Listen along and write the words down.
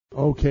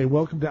Okay,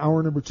 welcome to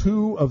hour number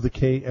 2 of the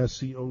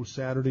KSCO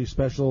Saturday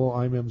Special.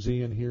 I'm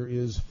MZ, and here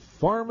is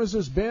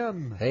Pharmacist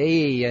Ben.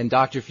 Hey, and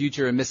Dr.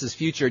 Future and Mrs.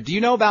 Future. Do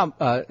you know about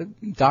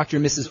Dr.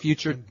 and Mrs.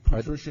 Future?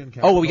 Patricia and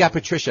well, we got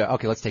Patricia.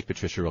 Okay, let's take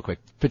Patricia real quick.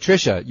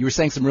 Patricia, you were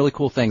saying some really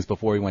cool things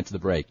before we went to the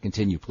break.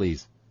 Continue,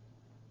 please.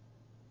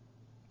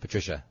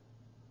 Patricia.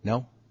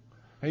 No?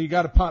 Hey, you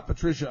got to pop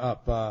Patricia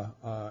up,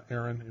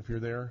 Aaron, if you're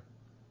there.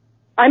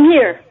 I'm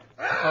here.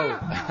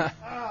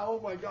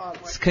 Oh my God.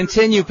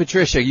 Continue,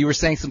 Patricia. You were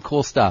saying some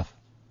cool stuff.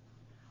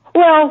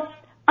 Well,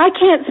 I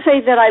can't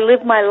say that I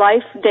live my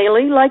life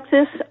daily like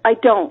this. I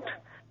don't.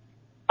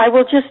 I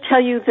will just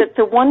tell you that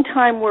the one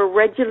time where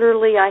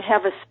regularly I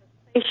have a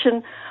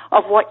sensation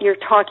of what you're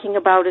talking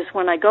about is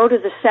when I go to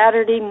the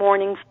Saturday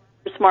morning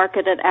farmers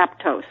market at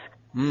Aptos.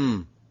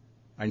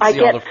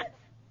 I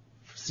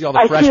see all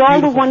the fresh,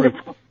 beautiful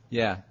fruit.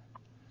 Yeah.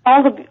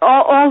 All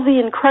the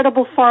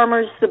incredible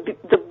farmers, the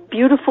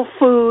beautiful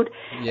food,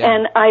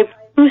 and I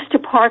used to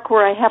park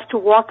where I have to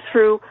walk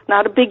through,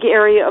 not a big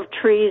area of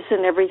trees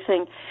and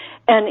everything,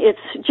 and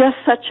it's just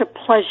such a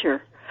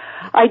pleasure.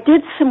 I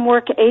did some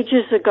work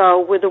ages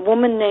ago with a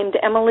woman named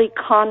Emily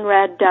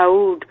Conrad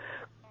Daoud,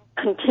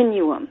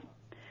 Continuum,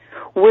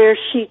 where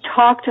she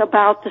talked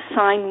about the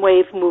sine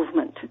wave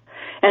movement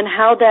and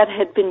how that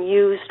had been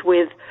used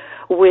with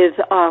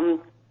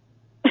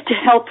to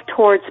help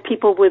towards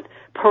people with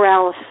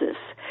paralysis.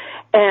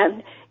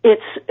 And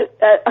it's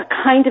a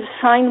kind of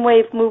sine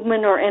wave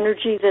movement or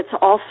energy that's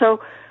also,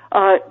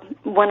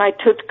 when I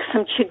took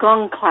some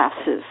Qigong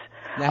classes.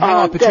 Now, hang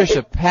on,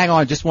 Patricia. Hang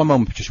on just one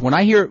moment, Patricia. When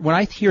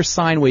I hear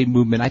sine wave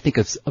movement, I think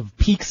of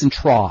peaks and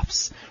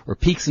troughs or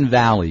peaks and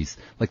valleys,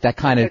 like that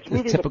kind of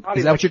typical.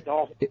 Is that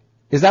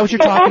what you're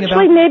talking about?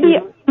 Actually,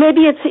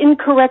 maybe it's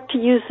incorrect to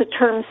use the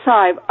term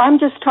psi. I'm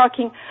just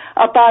talking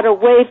about a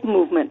wave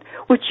movement,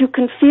 which you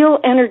can feel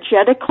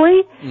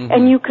energetically,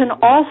 and you can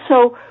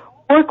also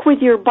work with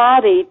your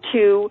body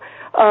to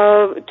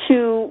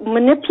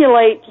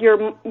manipulate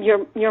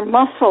your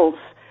muscles.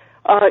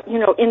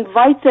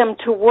 Invite them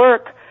to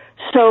work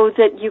so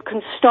that you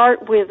can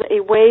start with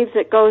a wave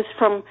that goes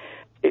from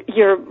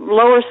your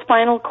lower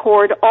spinal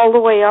cord all the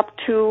way up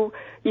to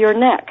your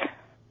neck.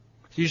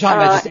 So you're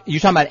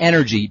talking about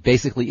energy,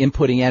 basically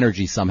inputting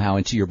energy somehow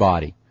into your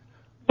body.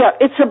 Yeah,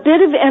 it's a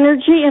bit of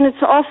energy, and it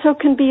also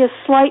can be a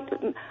slight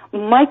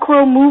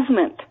micro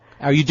movement.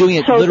 Are you doing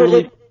it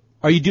literally?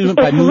 Are you doing it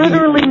by moving?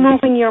 Literally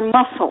moving your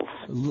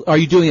muscles. Are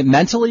you doing it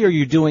mentally, or are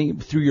you doing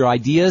it through your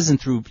ideas and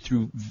through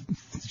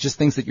just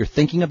things that you're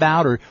thinking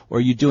about, or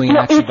are you doing it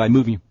actually by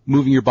moving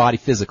your body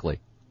physically?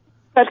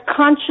 A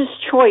conscious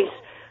choice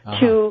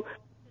to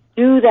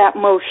do that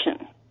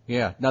motion.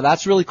 Yeah. Now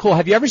that's really cool.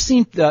 Have you ever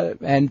seen,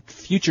 and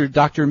future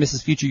Dr. and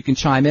Mrs. Future, you can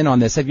chime in on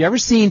this. Have you ever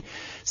seen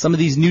some of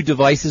these new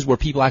devices where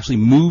people actually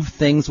move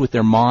things with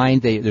their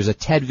mind? There's a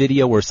TED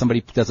video where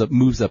somebody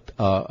moves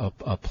a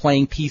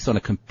playing piece on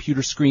a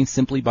computer screen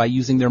simply by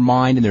using their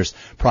mind, and there's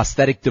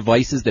prosthetic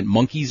devices that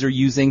monkeys are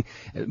using.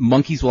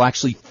 Monkeys will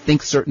actually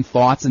think certain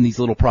thoughts, and these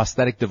little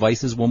prosthetic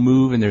devices will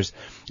move, and there's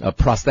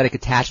prosthetic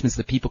attachments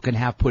that people can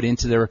have put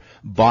into their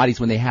bodies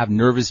when they have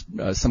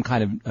some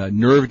kind of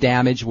nerve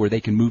damage, where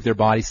they can move their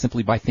bodies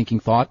simply by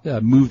thinking thought,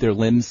 move their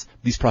limbs,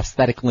 these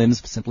prosthetic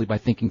limbs, simply by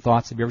thinking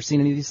thoughts. Have you ever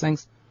seen any of these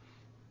things?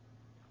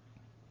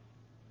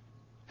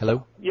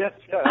 Hello? Yes.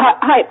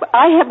 Hi.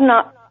 I have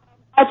not.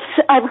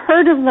 I've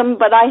heard of them,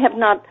 but I have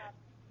not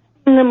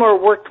seen them or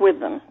worked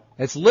with them.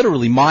 It's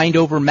literally mind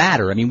over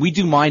matter. I mean, we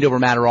do mind over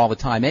matter all the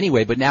time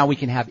anyway, but now we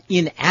can have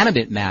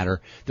inanimate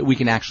matter that we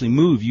can actually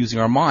move using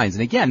our minds.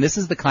 And again, this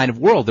is the kind of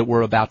world that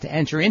we're about to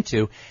enter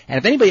into. And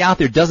if anybody out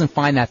there doesn't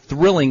find that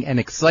thrilling and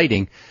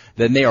exciting,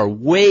 then they are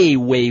way,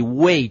 way,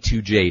 way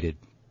too jaded.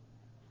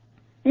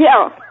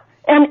 Yeah.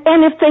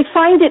 And if they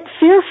find it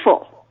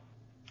fearful.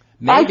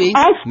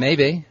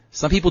 Maybe.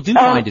 Some people do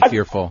find it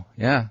fearful.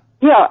 Yeah.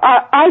 Yeah.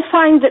 I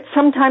find that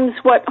sometimes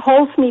what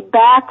holds me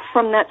back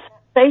from that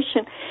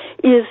sensation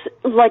is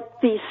like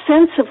the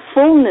sense of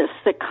fullness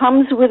that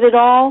comes with it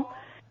all.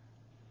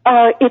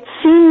 It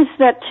seems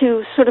that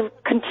to sort of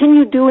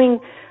continue doing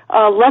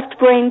left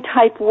brain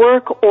type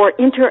work or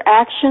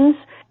interactions,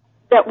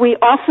 that we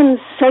often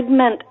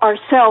segment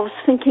ourselves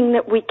thinking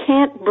that we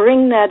can't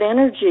bring that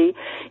energy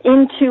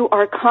into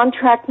our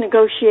contract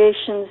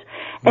negotiations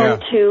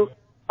and to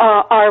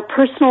our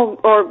personal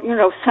or,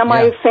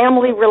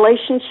 semi-family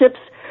relationships.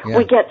 Yeah.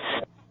 We get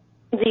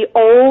the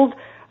old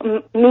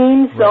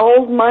means, the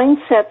old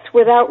mindsets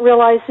without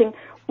realizing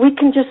we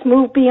can just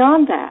move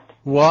beyond that.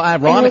 Well,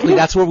 ironically,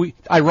 that's where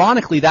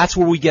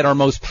we get our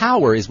most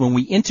power, is when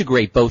we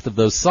integrate both of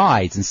those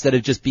sides. Instead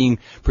of just being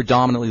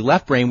predominantly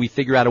left brain, we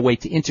figure out a way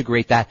to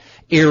integrate that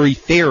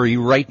airy-fairy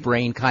right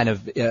brain kind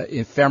of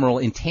ephemeral,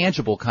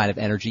 intangible kind of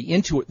energy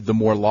into the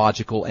more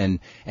logical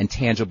and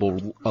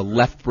tangible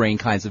left brain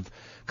kinds of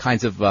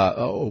kinds of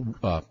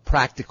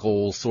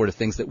practical sort of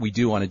things that we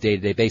do on a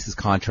day-to-day basis,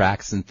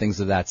 contracts and things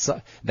of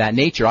that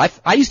nature.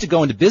 I used to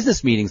go into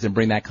business meetings and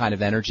bring that kind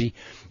of energy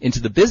into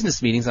the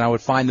business meetings, and I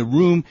would find the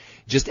room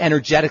just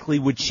energetically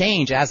would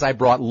change as I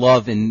brought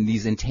love and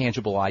these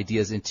intangible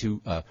ideas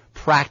into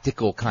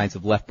practical kinds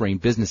of left-brain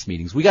business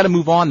meetings. We got to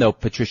move on, though,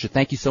 Patricia.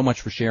 Thank you so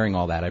much for sharing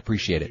all that. I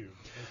appreciate it.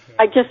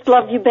 I just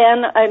love you,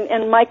 Ben,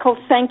 and Michael.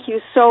 Thank you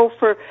so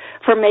for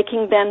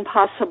making Ben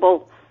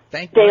possible.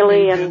 Thank you.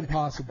 Daily Ben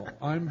possible.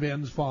 I'm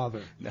Ben's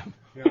father. No.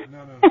 Yeah,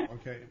 no.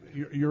 Okay,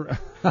 you're.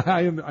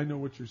 I know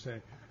what you're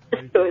saying.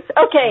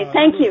 Okay,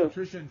 thank you.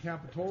 Patricia and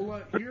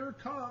Capitola. Here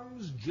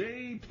comes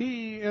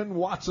JP in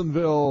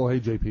Watsonville. Hey,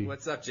 JP.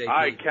 What's up, JP?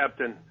 Hi,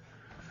 Captain.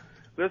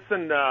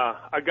 Listen,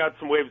 I got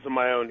some waves of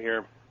my own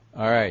here.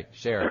 All right,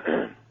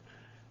 share.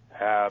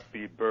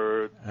 Happy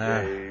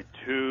birthday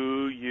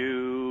to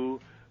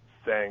you.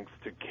 Thanks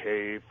to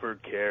Kay for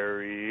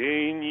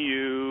carrying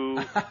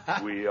you.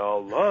 We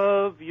all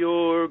love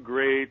your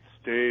great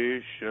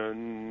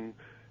station.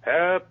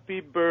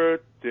 Happy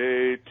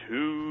birthday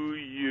to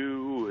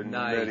you and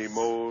many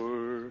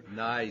more.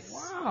 Nice.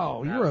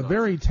 Wow, you're a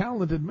very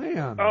talented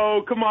man.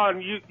 Oh, come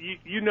on.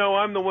 You know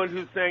I'm the one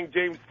who sang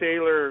James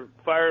Taylor,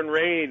 Fire and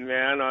Rain,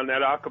 man, on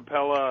that a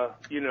cappella,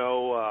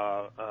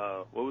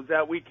 what was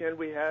that weekend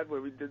we had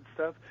where we did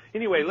stuff?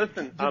 Anyway,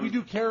 listen. Did we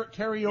do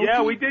karaoke?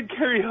 Yeah, we did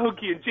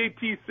karaoke, and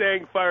JP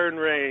sang Fire and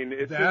Rain.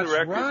 It's That's in the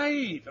record.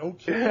 Right.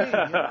 Okay.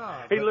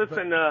 Yeah, hey,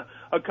 listen, a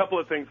couple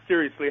of things.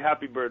 Seriously,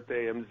 happy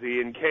birthday,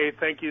 MZ. And Kay,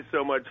 thank you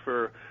so much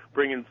for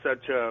bringing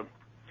such a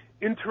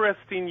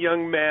interesting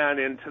young man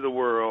into the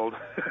world.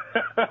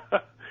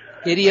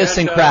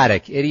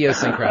 Idiosyncratic. Anyway,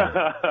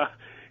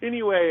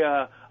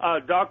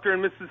 Dr.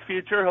 and Mrs.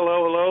 Future,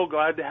 hello.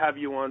 Glad to have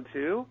you on,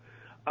 too.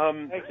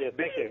 Thank you.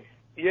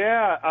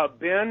 Yeah,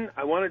 Ben,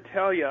 I want to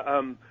tell you,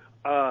 I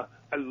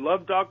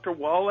love Dr.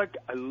 Wallach.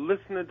 I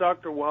listen to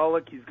Dr.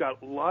 Wallach. He's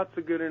got lots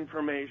of good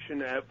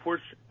information.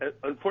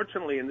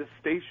 Unfortunately, in this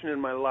station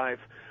in my life,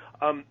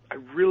 I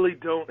really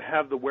don't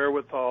have the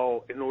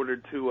wherewithal in order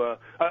to.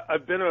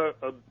 I've been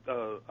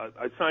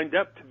I signed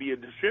up to be a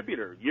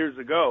distributor years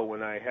ago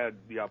when I had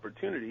the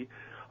opportunity,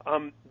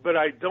 but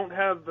I don't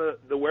have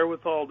the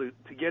wherewithal to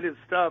get his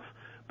stuff.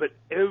 But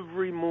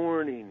every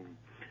morning,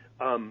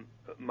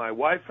 my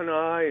wife and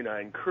I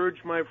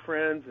encourage my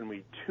friends, and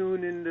we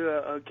tune into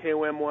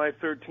KOMY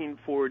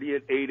 1340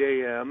 at 8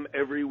 a.m.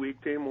 every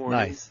weekday morning.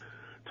 Nice.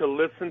 To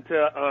listen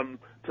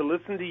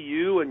to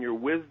you and your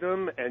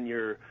wisdom and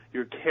your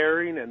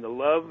caring and the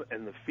love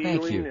and the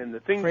feeling and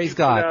the things. Praise you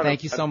God. put out.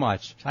 Thank you so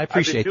much. I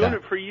appreciate that. I've been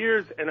doing it for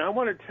years, and I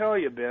want to tell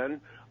you,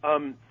 Ben,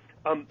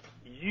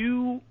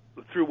 you,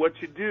 through what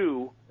you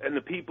do and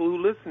the people who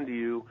listen to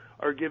you,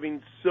 are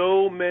giving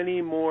so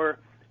many more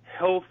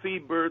healthy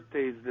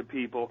birthdays to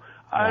people.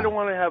 Wow. I don't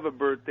want to have a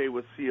birthday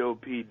with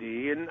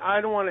COPD, and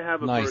I don't want to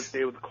have a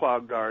birthday with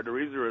clogged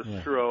arteries or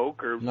a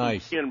stroke or a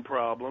skin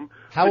problem.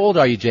 How old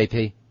are you,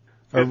 JP?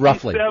 Or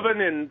roughly?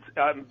 57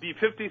 and be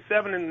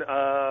 57 in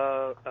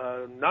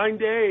 9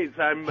 days.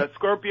 I'm a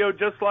Scorpio,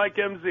 just like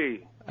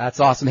MZ. That's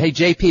awesome. Hey,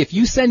 JP, if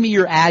you send me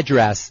your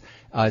address,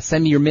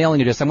 send me your mailing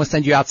address, I'm going to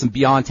send you out some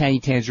Beyond Tangy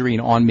Tangerine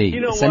on me.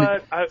 You know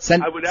what? I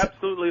would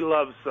absolutely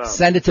love some.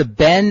 Send it to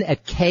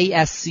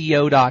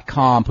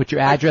ben@ksco.com. Put your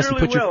address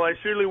I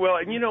surely will.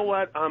 And you know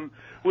what?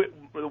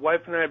 The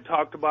wife and I have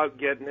talked about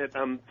getting it.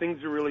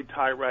 Things are really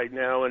tight right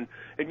now, and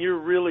you're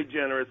really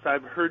generous.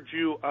 I've heard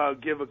you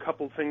give a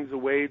couple things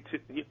away,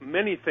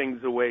 many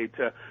things away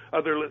to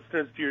other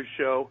listeners to your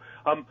show.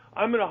 I'm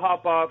going to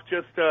hop off.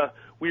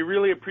 We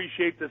really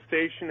appreciate the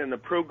station and the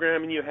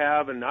programming you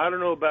have, and I don't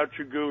know about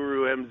your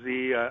guru,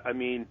 MZ. I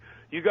mean,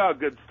 you got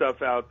good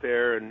stuff out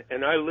there,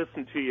 and I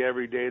listen to you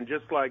every day, and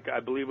just like I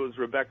believe it was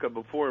Rebecca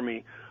before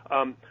me,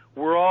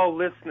 we're all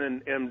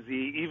listening, MZ.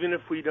 Even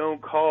if we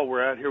don't call,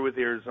 we're out here with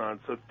ears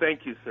on. So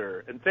thank you,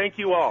 sir, and thank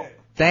you all.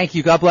 Thank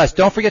you. God bless.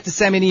 Don't forget to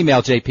send me an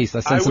email, JP, so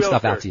I'll send some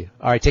stuff out to you.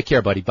 All right, take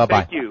care, buddy.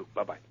 Bye-bye. Thank you.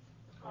 Bye-bye.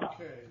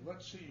 Okay,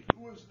 let's see.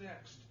 Who is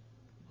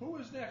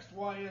next?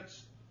 Why,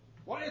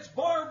 it's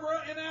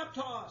Barbara in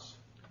Aptos.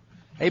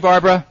 Hey,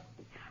 Barbara.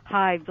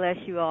 Hi, bless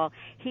you all.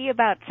 He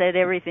about said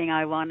everything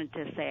I wanted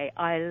to say.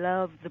 I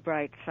love the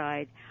bright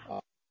side.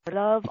 I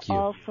love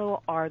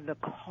also are the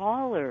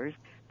callers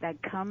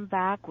that come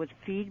back with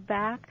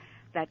feedback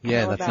that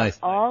tell about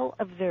all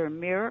of their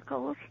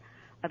miracles,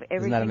 of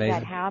everything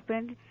that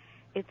happened.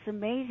 It's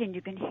amazing.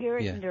 You can hear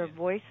it in their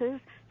voices,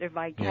 their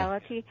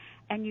vitality,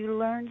 and you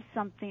learn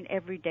something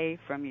every day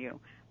from you.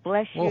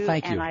 Bless you,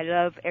 thank you. And I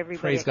love everybody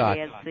Praise God.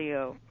 at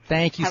KSCO.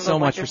 Thank you so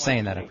much for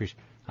saying that.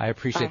 I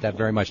appreciate that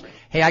very much.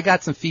 Hey, I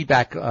got some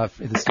feedback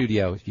in the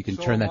studio. If you can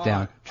turn that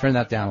down. Turn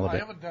that down a little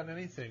bit. I haven't done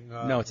anything.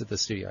 No, it's at the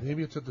studio.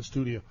 Maybe it's at the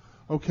studio.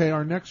 Okay,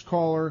 our next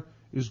caller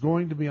is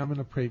going to be, I'm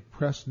going to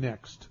press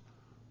next.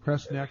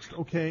 Press next.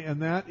 Okay,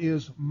 and that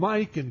is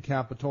Mike in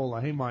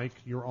Capitola. Hey, Mike,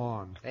 you're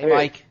on. Hey,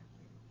 Mike.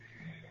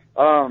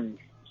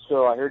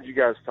 So I heard you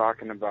guys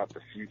talking about the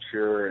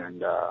future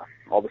and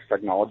all this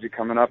technology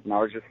coming up, and I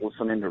was just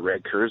listening to Ray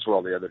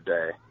Kurzweil the other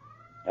day,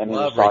 and he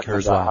was talking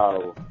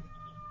about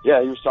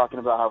Yeah, he was talking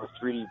about how with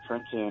 3D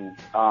printing,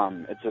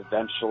 it's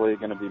eventually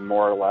going to be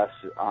more or less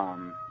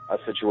a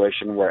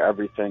situation where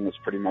everything is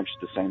pretty much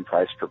the same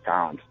price per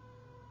pound.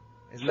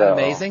 Isn't that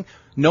amazing?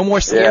 No more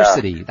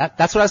scarcity. Yeah.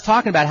 That's what I was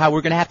talking about, how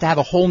we're going to have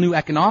a whole new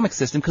economic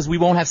system because we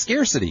won't have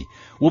scarcity.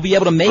 We'll be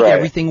able to make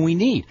everything we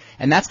need.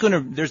 And that's going to,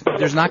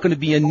 there's not going to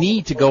be a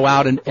need to go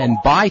out and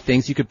buy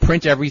things. You could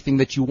print everything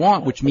that you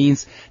want, which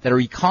means that our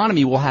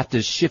economy will have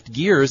to shift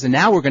gears, and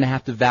now we're going to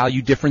have to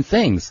value different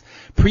things.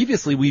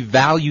 Previously, we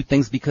valued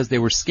things because they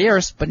were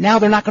scarce, but now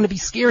they're not going to be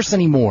scarce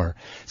anymore.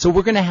 So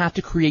we're going to have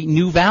to create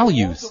new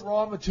values. All the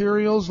raw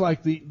materials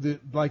like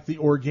the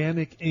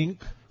organic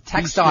ink,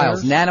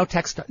 textiles, through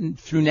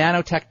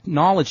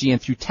nanotechnology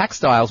and through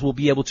textiles, we'll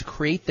be able to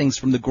create things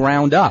from the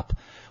ground up.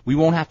 We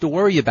won't have to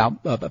worry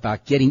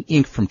about getting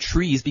ink from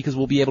trees because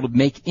we'll be able to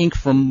make ink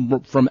from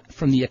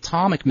the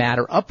atomic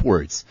matter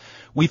upwards.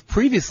 We've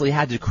previously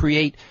had to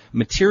create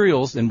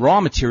materials and raw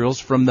materials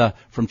from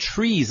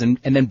trees and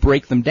then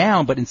break them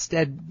down, but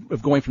instead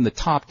of going from the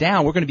top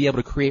down, we're going to be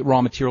able to create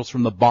raw materials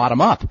from the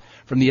bottom up.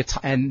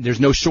 And there's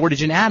no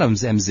shortage in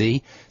atoms,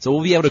 MZ, so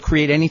we'll be able to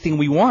create anything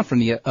we want from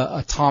the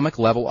atomic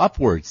level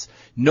upwards.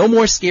 No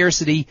more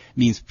scarcity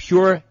means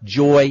pure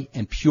joy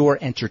and pure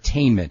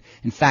entertainment.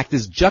 In fact,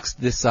 this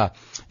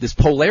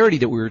polarity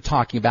that we were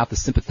talking about, the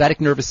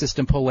sympathetic nervous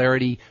system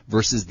polarity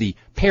versus the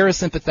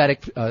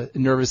parasympathetic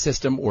nervous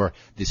system, or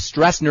the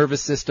stress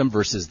nervous system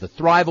versus the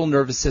thrival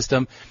nervous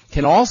system,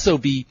 can also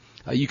be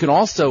you can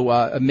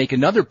also make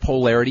another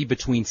polarity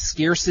between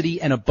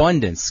scarcity and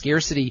abundance.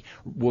 Scarcity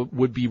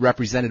would be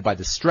represented by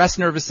the stress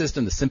nervous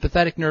system, the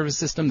sympathetic nervous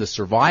system, the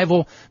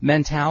survival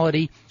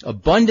mentality.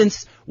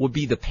 Abundance would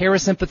be the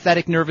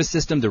parasympathetic nervous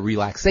system, the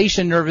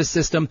relaxation nervous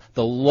system,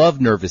 the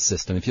love nervous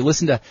system. If you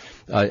listen to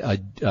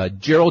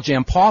Gerald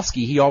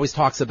Jampolsky, he always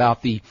talks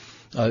about the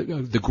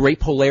great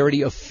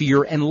polarity of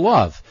fear and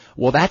love.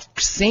 Well, that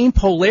same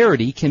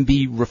polarity can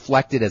be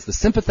reflected as the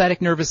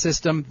sympathetic nervous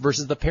system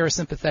versus the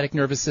parasympathetic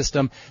nervous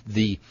system,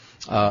 the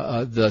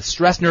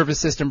stress nervous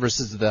system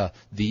versus the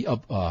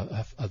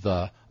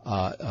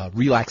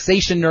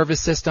relaxation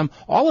nervous system.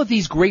 All of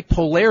these great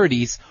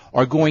polarities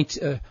are going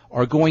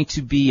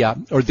to be,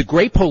 or the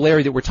great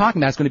polarity that we're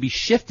talking about is going to be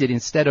shifted.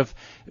 Instead of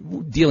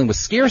dealing with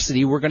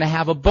scarcity, we're going to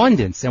have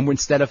abundance, and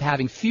instead of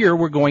having fear,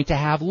 we're going to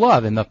have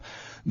love. And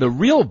the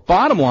real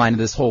bottom line of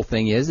this whole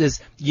thing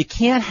is you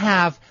can't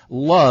have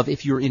love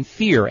if you're in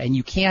fear, and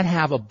you can't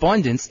have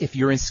abundance if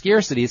you're in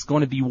scarcity. It's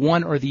going to be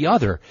one or the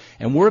other.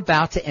 And we're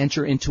about to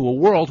enter into a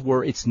world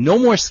where it's no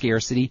more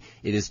scarcity.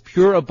 It is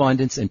pure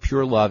abundance and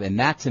pure love. And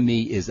that, to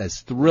me, is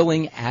as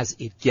thrilling as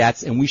it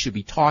gets. And we should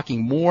be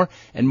talking more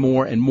and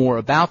more and more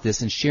about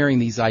this and sharing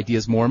these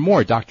ideas more and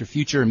more. Dr.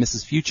 Future and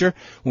Mrs. Future,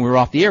 when we were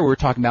off the air, we were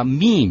talking about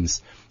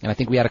memes. And I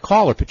think we had a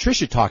caller,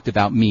 Patricia, talked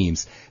about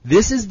memes.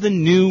 This is the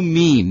new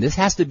meme. This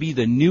has to be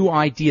the new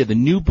idea, the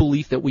new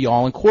belief that we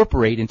all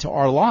incorporate into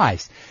our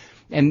lives.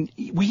 And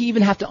we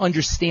even have to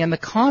understand the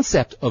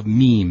concept of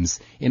memes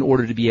in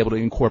order to be able to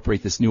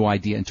incorporate this new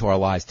idea into our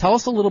lives. Tell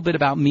us a little bit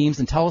about memes,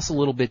 and tell us a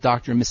little bit,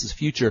 Dr. and Mrs.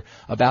 Future,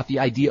 about the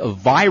idea of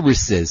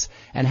viruses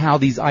and how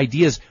these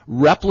ideas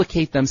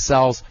replicate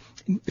themselves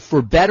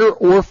for better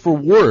or for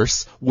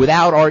worse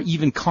without our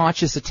even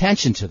conscious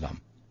attention to them.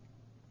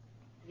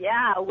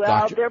 Yeah,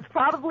 well, they're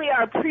probably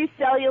our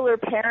pre-cellular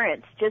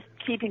parents just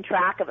keeping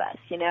track of us,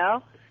 you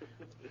know?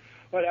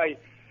 But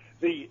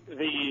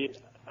the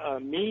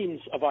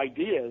means of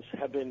ideas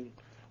have been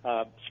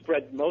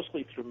spread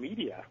mostly through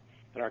media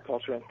in our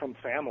culture and from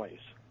families.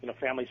 You know,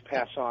 families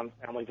pass on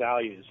family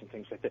values and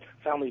things like that.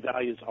 Family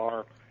values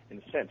are, in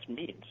a sense,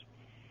 memes.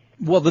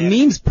 Well, the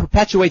memes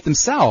perpetuate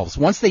themselves.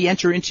 Once they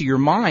enter into your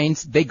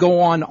minds, they go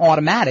on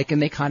automatic and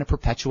they kind of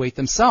perpetuate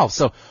themselves.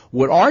 So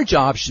what our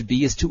job should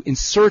be is to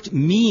insert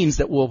memes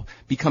that will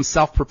become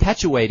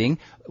self-perpetuating,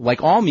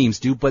 like all memes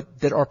do,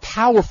 but that are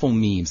powerful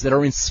memes, that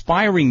are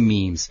inspiring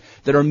memes,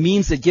 that are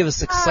memes that give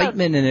us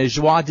excitement and a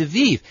joie de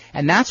vivre.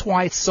 And that's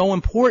why it's so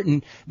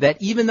important that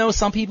even though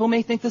some people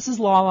may think this is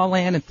La La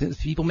Land and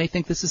people may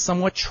think this is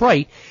somewhat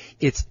trite,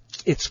 it's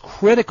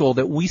critical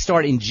that we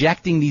start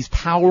injecting these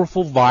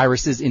powerful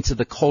viruses into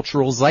the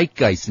cultural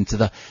zeitgeist, into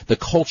the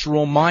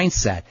cultural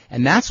mindset.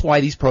 And that's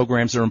why these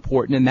programs are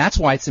important, and that's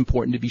why it's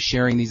important to be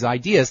sharing these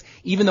ideas,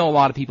 even though a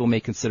lot of people may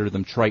consider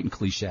them trite and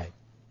cliche.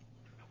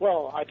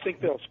 Well, I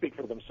think they'll speak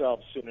for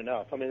themselves soon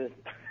enough. I mean,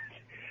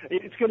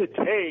 it's going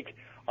to take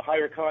a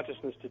higher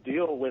consciousness to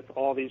deal with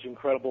all these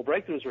incredible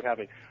breakthroughs we're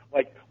having.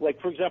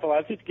 Like for example,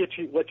 I think to get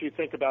you what you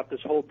think about this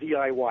whole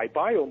DIY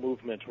bio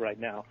movement right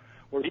now.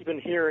 We're even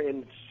here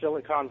in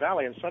Silicon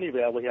Valley, in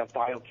Sunnyvale, we have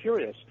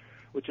BioCurious,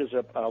 which is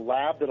a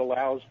lab that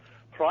allows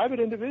private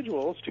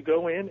individuals to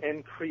go in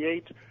and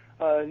create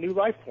new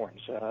life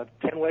forms.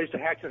 10 ways to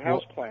hack your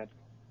houseplant.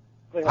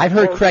 I've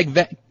heard Craig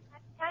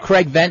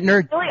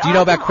Ventnor. Really Do you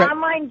know about Craig?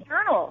 Online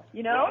journal,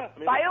 you know, Yeah, I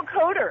mean,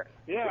 BioCoder.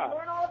 Yeah.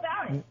 Learn all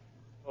about it.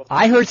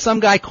 I heard some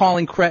guy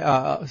calling Craig,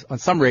 on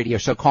some radio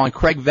show calling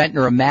Craig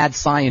Ventnor a mad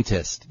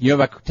scientist. You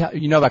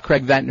know about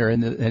Craig Ventnor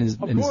and his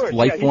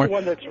life form? He's the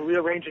one that's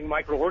rearranging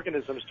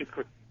microorganisms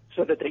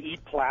so that they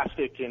eat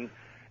plastic and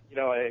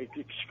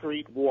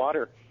excrete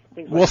water.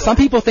 Well, some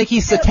people think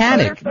he's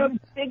satanic.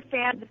 Big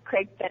fans of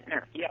Craig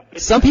Fentner. Yeah.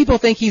 Some people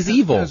think he's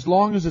evil. As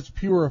long as it's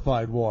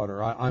purified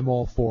water, I'm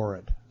all for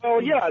it. Oh,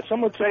 yeah,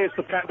 some would say it's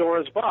the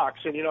Pandora's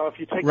box, and, if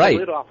you take Right. the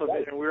lid off of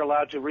it and we're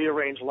allowed to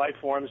rearrange life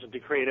forms and to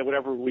create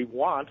whatever we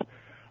want,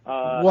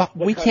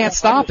 we can't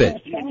stop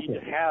it. Do you need to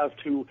have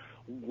to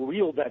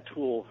wield that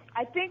tool?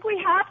 I think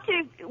we have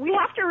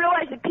to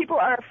realize that people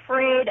are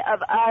afraid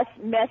of us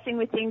messing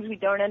with things we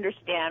don't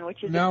understand,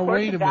 which is Now, of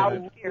course wait a about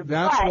minute. weird.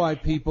 That's why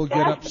people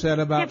get upset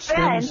about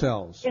stem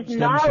cells. Is Stem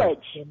knowledge.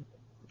 cells.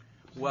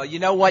 Well, you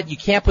know what? You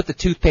can't put the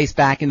toothpaste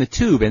back in the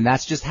tube, and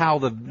that's just how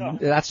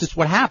that's just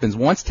what happens.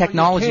 Once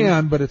technology, You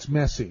can, but it's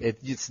messy.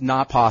 it's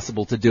not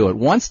possible to do it.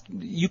 Once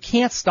you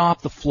can't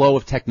stop the flow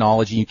of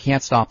technology, you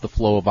can't stop the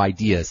flow of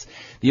ideas.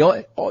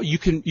 You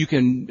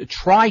can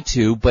try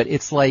to, but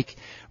it's like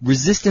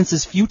resistance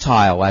is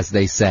futile, as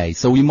they say.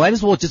 So we might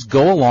as well just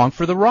go along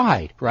for the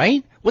ride,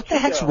 right? What the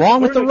heck's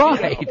wrong with the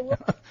ride?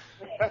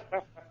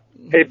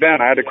 Hey,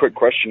 Ben, I had a quick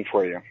question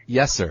for you.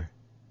 Yes, sir.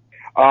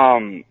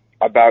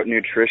 About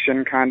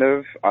nutrition, kind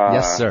of.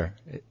 Yes, sir.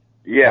 Yeah,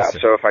 Yes, sir.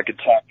 so if I could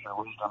tap your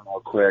wisdom real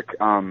quick.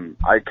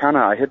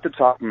 I hit the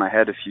top of my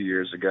head a few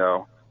years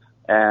ago,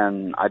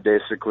 and I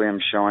basically am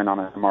showing on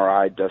an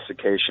MRI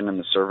desiccation in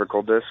the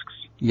cervical discs.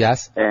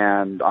 Yes.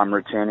 And I'm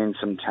retaining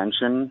some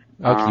tension.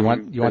 Okay, you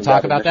want to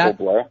talk about that?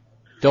 Blow.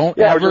 Don't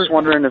Yeah, ever. I was just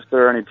wondering if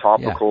there are any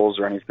topicals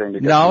or anything to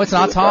get No, it's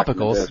not to the back of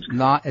the topicals.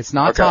 disc. It's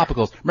not Okay.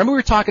 topicals. Remember we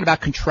were talking about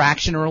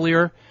contraction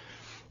earlier?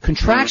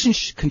 Contraction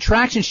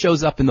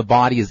shows up in the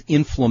body as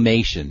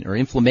inflammation, or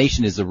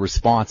inflammation is a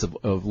response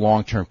of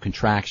long-term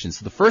contraction.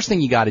 So the first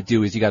thing you got to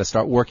do is you got to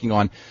start working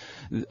on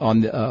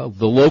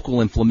the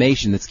local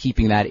inflammation that's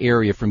keeping that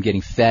area from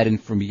getting fed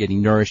and from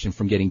getting nourished and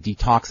from getting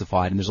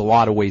detoxified. And there's a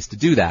lot of ways to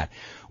do that.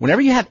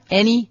 Whenever you have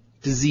any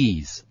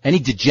disease, any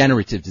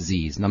degenerative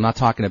disease, and I'm not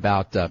talking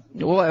about,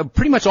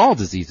 pretty much all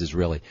diseases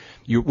really,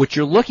 what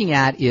you're looking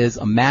at is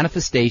a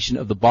manifestation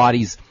of the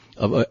body's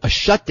of a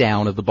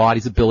shutdown of the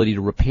body's ability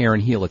to repair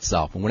and heal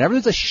itself. And whenever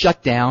there's a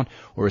shutdown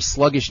or a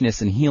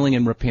sluggishness in healing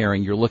and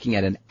repairing, you're looking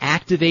at an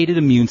activated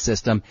immune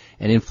system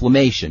and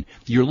inflammation.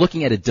 You're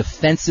looking at a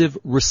defensive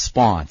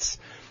response.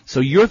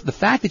 So the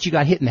fact that you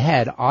got hit in the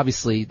head,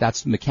 obviously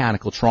that's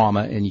mechanical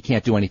trauma and you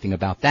can't do anything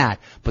about that.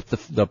 But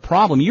the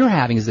problem you're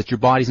having is that your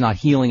body's not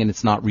healing and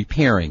it's not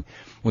repairing.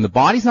 When the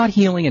body's not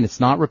healing and it's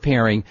not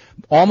repairing,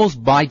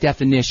 almost by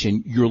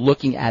definition, you're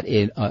looking at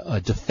a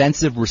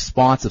defensive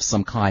response of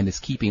some kind that's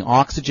keeping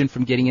oxygen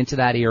from getting into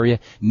that area,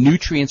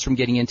 nutrients from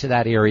getting into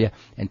that area,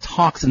 and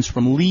toxins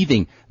from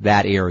leaving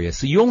that area.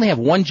 So you only have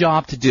one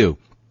job to do.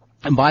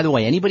 And by the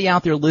way, anybody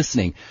out there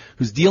listening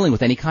who's dealing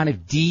with any kind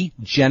of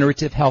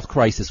degenerative health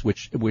crisis,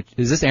 which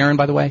is this Aaron,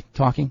 by the way,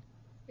 talking?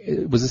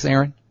 Was this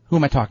Aaron? Who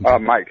am I talking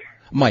to?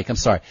 Mike, I'm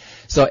sorry.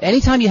 So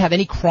anytime you have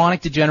any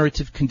chronic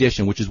degenerative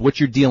condition, which is what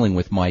you're dealing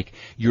with, Mike,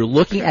 you're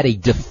looking at a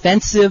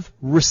defensive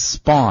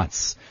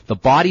response. The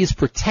body is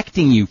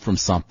protecting you from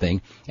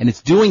something, and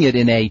it's doing it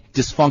in a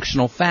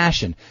dysfunctional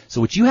fashion.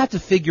 So what you have to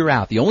figure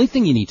out, the only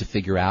thing you need to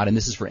figure out, and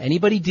this is for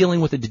anybody dealing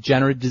with a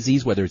degenerative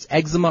disease, whether it's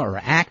eczema or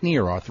acne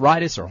or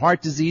arthritis or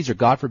heart disease or,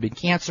 God forbid,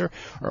 cancer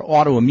or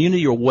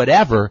autoimmunity or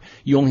whatever,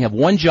 you only have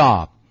one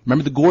job.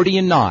 Remember the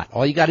Gordian knot.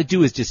 All you got to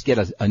do is just get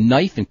a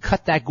knife and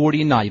cut that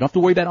Gordian knot. You don't have to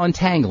worry about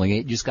untangling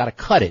it. You just got to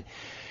cut it.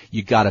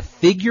 You got to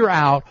figure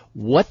out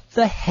what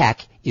the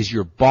heck is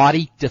your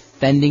body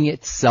defending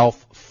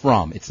itself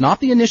from. It's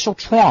not the initial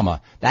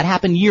trauma. That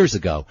happened years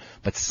ago.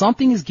 But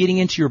something is getting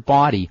into your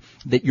body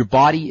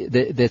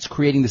that's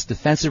creating this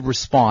defensive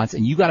response,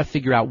 and you got to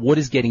figure out what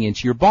is getting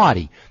into your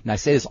body. And I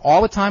say this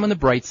all the time on the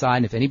bright side,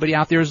 and if anybody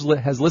out there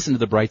has listened to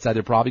the bright side,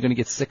 they're probably going to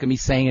get sick of me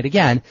saying it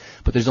again,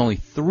 but there's only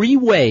 3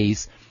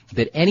 ways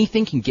that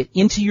anything can get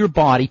into your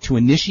body to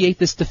initiate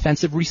this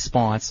defensive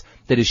response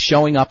that is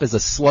showing up as a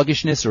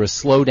sluggishness or a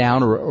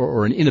slowdown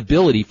or an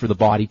inability for the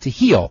body to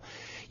heal.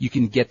 You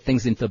can get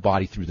things into the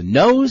body through the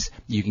nose,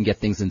 you can get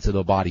things into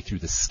the body through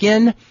the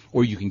skin,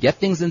 or you can get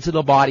things into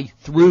the body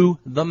through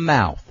the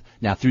mouth.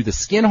 Now, through the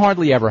skin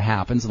hardly ever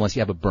happens unless you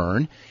have a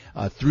burn.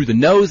 Through the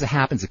nose it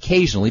happens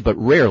occasionally, but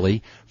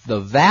rarely. The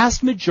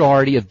vast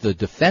majority of the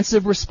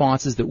defensive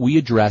responses that we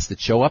address that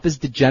show up as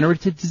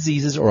degenerative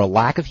diseases or a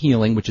lack of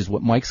healing, which is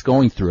what Mike's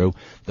going through,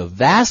 the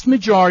vast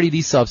majority of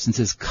these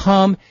substances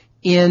come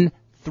in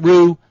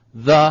through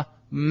the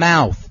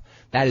mouth.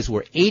 That is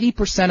where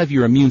 80% of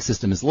your immune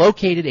system is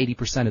located,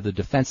 80% of the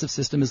defensive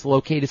system is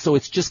located, so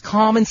it's just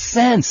common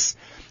sense.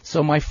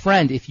 So my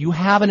friend, if you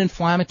have an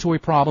inflammatory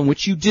problem,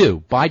 which you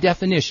do, by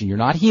definition, you're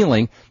not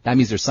healing, that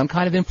means there's some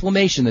kind of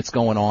inflammation that's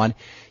going on,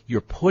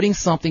 you're putting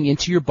something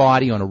into your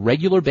body on a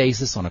regular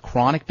basis, on a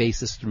chronic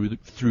basis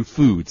through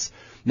foods.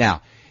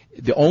 Now,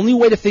 the only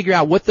way to figure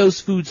out what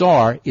those foods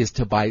are is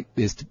by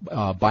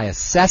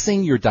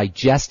assessing your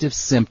digestive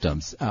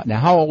symptoms. Now,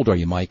 how old are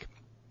you, Mike?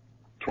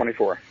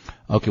 24.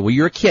 Okay, well,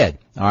 you're a kid,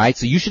 all right,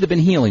 so you should have been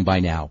healing by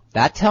now.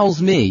 That tells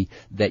me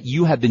that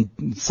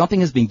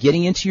something has been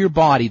getting into your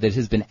body that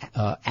has been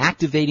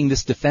activating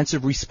this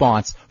defensive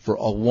response for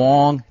a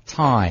long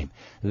time.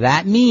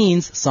 That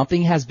means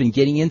something has been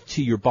getting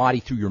into your body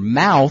through your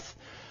mouth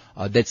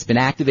that's been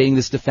activating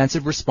this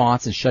defensive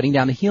response and shutting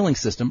down the healing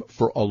system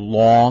for a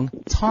long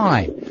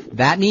time.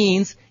 That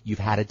means you've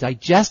had a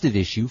digestive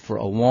issue for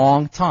a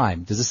long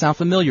time. Does this sound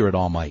familiar at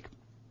all, Mike?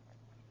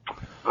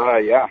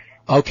 Yeah.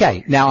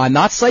 Okay, now I'm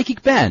not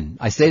Psychic Ben.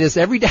 I say this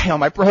every day on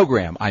my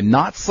program. I'm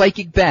not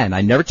Psychic Ben.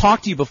 I never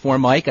talked to you before,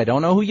 Mike. I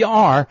don't know who you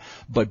are,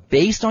 but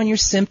based on your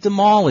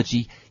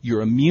symptomology,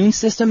 your immune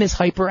system is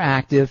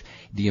hyperactive.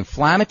 The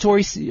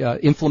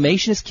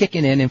inflammation is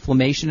kicking in.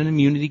 Inflammation and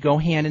immunity go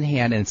hand in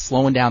hand, and it's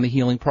slowing down the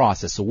healing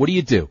process. So what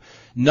do?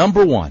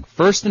 Number one,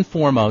 first and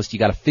foremost, you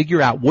got to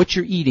figure out what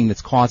you're eating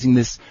that's causing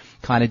this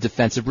kind of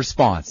defensive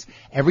response.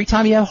 Every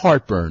time you have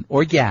heartburn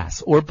or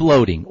gas or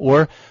bloating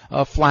or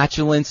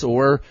flatulence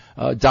or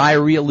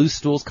diarrhea, loose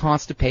stools,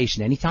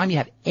 constipation, anytime you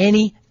have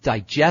any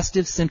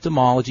digestive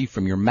symptomology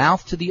from your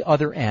mouth to the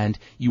other end,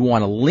 you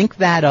want to link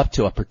that up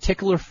to a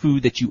particular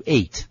food that you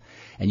ate,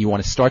 and you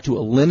want to start to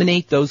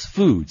eliminate those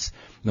foods.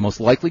 The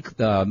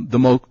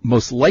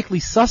most likely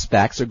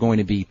suspects are going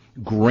to be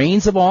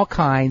grains of all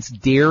kinds,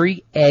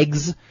 dairy,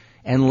 eggs,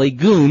 and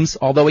legumes,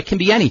 although it can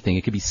be anything.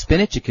 It could be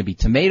spinach, it could be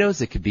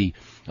tomatoes, it could be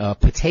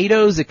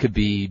potatoes, it could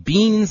be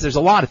beans. There's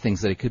a lot of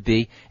things that it could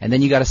be, and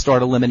then you got to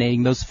start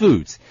eliminating those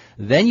foods.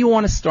 Then you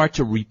want to start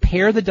to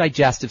repair the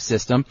digestive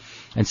system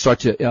and start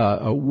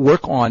to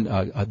work on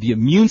the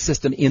immune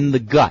system in the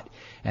gut.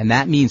 And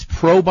that means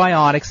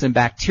probiotics and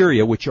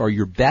bacteria, which are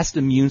your best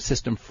immune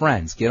system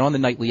friends. Get on the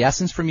Nightly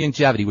Essence from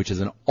Youngevity, which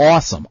is an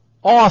awesome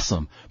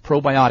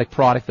probiotic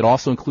product that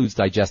also includes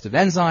digestive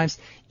enzymes.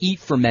 Eat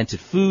fermented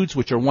foods,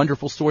 which are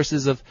wonderful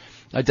sources of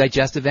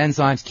digestive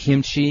enzymes.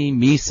 Kimchi,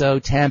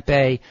 miso,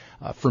 tempeh,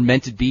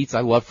 fermented beets.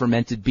 I love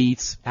fermented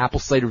beets. Apple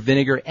cider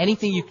vinegar.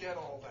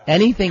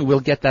 Anything,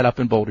 we'll get that up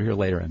in Boulder here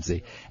later,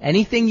 MZ.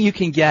 Anything you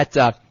can get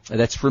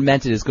that's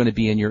fermented is going to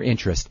be in your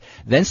interest.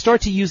 Then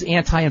start to use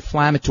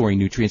anti-inflammatory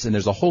nutrients, and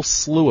there's a whole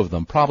slew of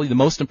them. Probably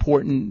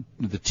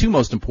the two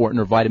most important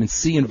are vitamin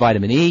C and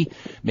vitamin E.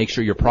 Make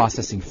sure you're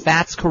processing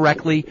fats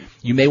correctly.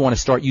 You may want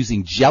to start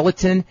using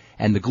gelatin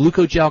and the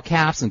glucogel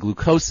caps and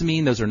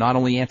glucosamine. Those are not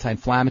only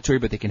anti-inflammatory,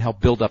 but they can help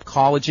build up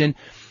collagen.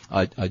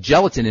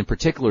 Gelatin in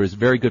particular is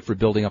very good for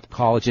building up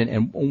collagen,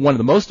 and one of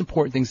the most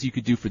important things you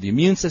could do for the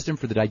immune system,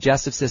 for the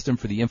digestive system,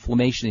 for the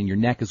inflammation in your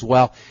neck as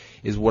well,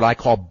 is what I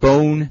call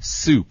bone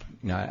soup.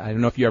 Now, I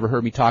don't know if you ever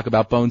heard me talk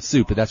about bone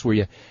soup, but that's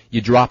where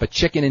you drop a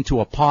chicken into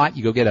a pot,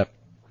 you go get a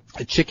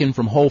chicken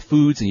from Whole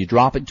Foods, and you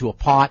drop it into a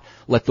pot,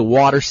 let the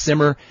water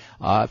simmer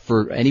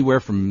for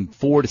anywhere from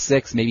 4 to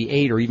 6, maybe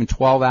 8 or even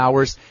 12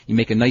 hours. You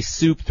make a nice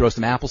soup, throw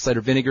some apple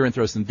cider vinegar and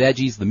throw some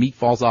veggies. The meat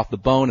falls off the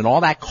bone, and all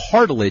that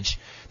cartilage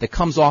that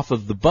comes off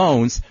of the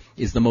bones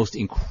is the most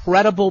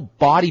incredible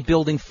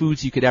bodybuilding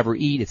foods you could ever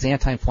eat. It's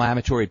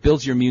anti-inflammatory, it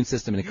builds your immune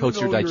system, and it coats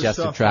your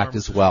digestive tract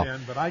as well.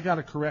 But I got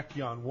to correct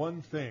you on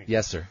one thing.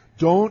 Yes, sir.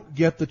 Don't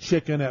get the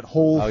chicken at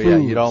Whole Foods. Oh, yeah,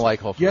 you don't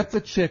like Whole Foods. Get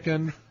the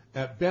chicken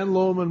at Ben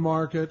Lomond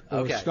Market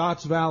or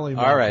Scotts Valley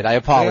Market. All right, I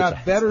apologize. They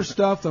have better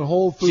stuff than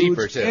Whole Foods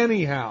cheaper too.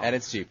 Anyhow. And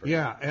it's cheaper.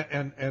 Yeah,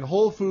 and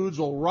Whole Foods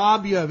will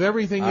rob you of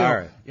everything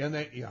else. Right.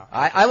 And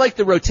I like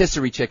the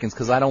rotisserie chickens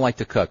because I don't like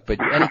to cook,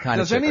 but any kind of chicken.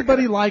 Does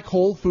anybody like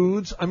Whole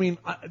Foods? I mean,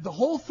 the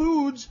Whole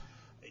Foods,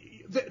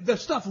 the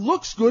stuff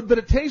looks good, but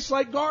it tastes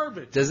like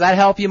garbage. Does that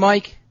help you,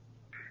 Mike?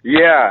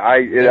 Yeah,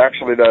 it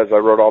actually does. I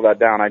wrote all that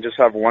down. I just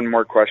have one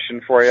more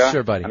question for you.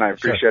 Sure, buddy. And I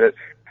appreciate it.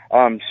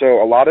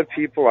 So a lot of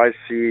people I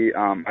see,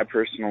 I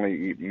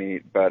personally eat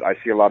meat, but I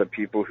see a lot of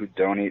people who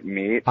don't eat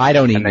meat. I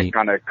don't eat meat. And they meat.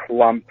 kind of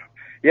clump.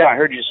 Yeah, I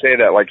heard you say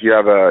that, like you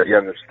have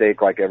a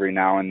steak like every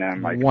now and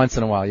then. Like once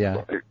in a while,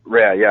 yeah.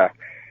 Yeah.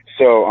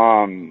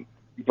 So,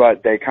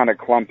 but they kind of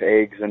clump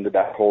eggs into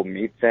that whole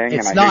meat thing.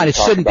 It's and not, it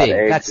shouldn't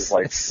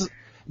be.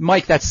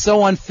 Mike, that's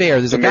so unfair.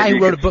 There's a guy who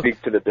wrote a book.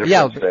 Speak to the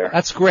difference there.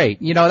 That's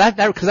great. You know,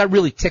 because that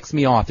really ticks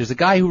me off. There's a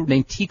guy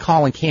named T.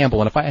 Colin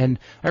Campbell, and if I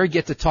ever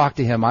get to talk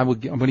to him, I'm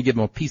going to give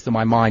him a piece of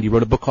my mind. He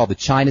wrote a book called The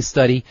China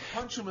Study.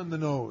 Punch him in the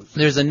nose.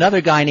 There's another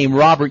guy named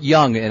Robert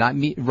Young,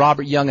 and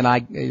Robert Young and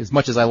I, as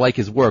much as I like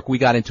his work, we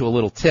got into a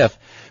little tiff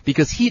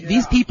because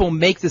these people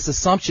make this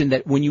assumption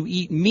that when you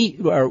eat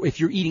meat, or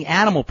if you're eating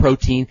animal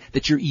protein,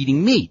 that you're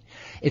eating meat.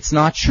 It's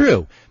not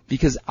true.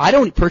 Because I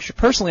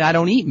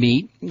don't eat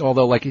meat,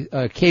 although like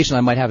occasionally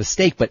I might have a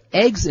steak, but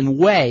eggs and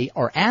whey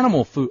are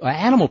animal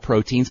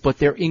proteins, but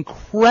they're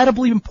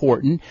incredibly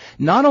important,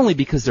 not only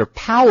because they're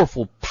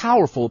powerful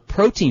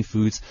protein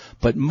foods,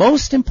 but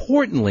most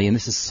importantly, and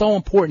this is so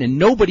important, and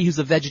nobody who's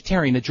a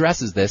vegetarian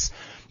addresses this,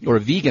 or a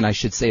vegan I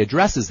should say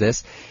addresses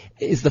this,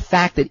 is the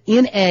fact that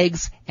in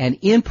eggs and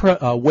in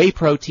whey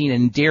protein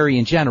and dairy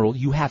in general,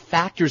 you have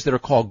factors that are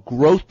called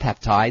growth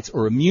peptides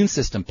or immune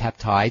system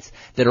peptides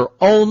that are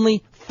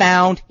only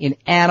found in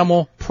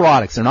animal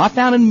products. They're not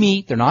found in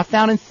meat. They're not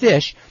found in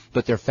fish.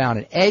 but they're found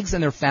in eggs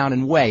and they're found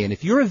in whey. And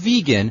if you're a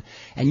vegan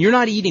and you're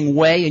not eating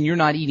whey and you're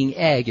not eating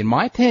egg, in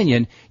my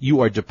opinion,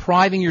 you are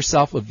depriving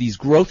yourself of these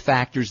growth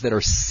factors that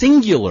are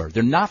singular.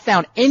 They're not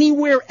found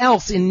anywhere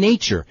else in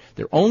nature.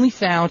 They're only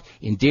found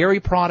in dairy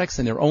products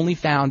and they're only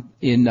found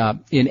in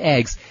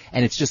eggs.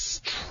 And it's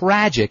just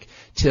tragic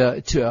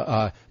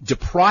to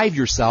deprive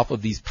yourself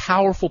of these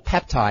powerful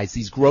peptides,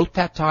 these growth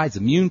peptides,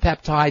 immune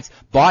peptides,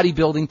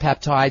 bodybuilding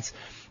peptides,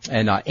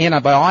 and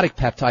antibiotic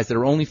peptides that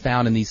are only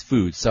found in these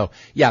foods. So,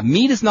 yeah,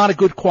 meat is not a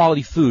good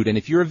quality food. And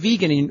if you're a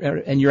vegan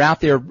and you're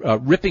out there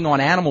ripping on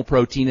animal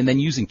protein and then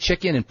using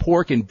chicken and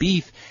pork and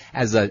beef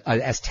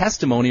as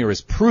testimony or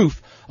as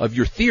proof of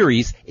your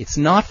theories, it's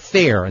not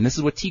fair. And this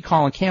is what T.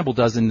 Colin Campbell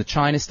does in the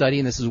China study,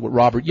 and this is what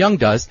Robert Young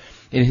does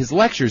in his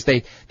lectures.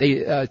 They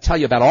tell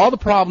you about all the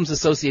problems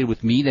associated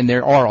with meat, and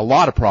there are a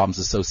lot of problems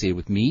associated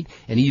with meat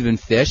and even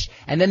fish.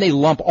 And then they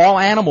lump all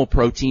animal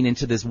protein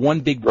into this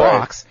one big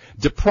box,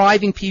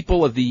 depriving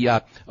people of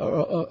the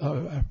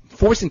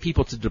forcing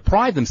people to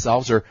deprive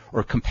themselves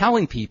or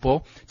compelling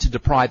people to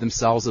deprive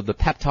themselves of the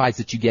peptides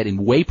that you get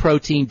in whey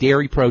protein,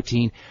 dairy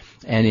protein,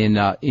 and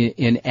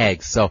in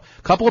eggs. So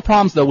a couple of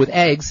problems though with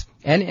eggs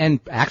and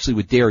actually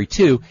with dairy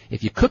too.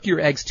 If you cook your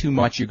eggs too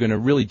much, you're going to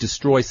really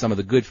destroy some of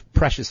the good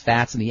precious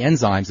fats and the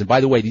enzymes. And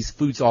by the way, these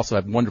foods also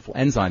have wonderful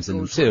enzymes in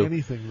them too.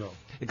 Anything though.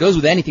 It goes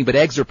with anything, but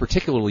eggs are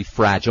particularly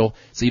fragile.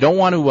 So you don't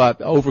want to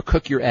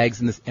overcook your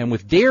eggs. And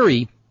with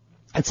dairy,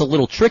 it's a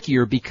little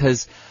trickier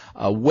because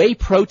whey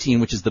protein,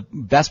 which is the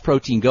best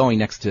protein going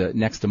next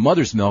to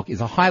mother's milk,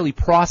 is a highly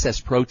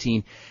processed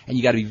protein, and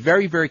you got to be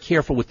very, very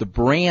careful with the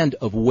brand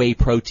of whey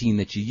protein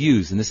that you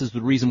use. And this is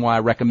the reason why I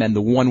recommend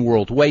the One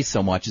World Whey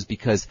so much, is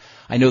because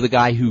I know the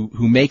guy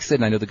who makes it,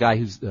 and I know the guy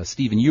who's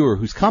Stephen Ewer,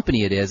 whose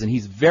company it is, and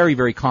he's very,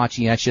 very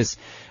conscientious,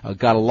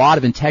 got a lot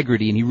of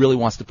integrity, and he really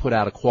wants to put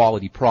out a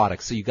quality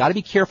product. So you got to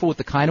be careful with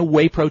the kind of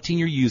whey protein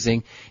you're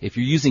using. If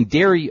you're using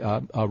dairy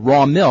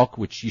raw milk,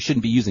 which you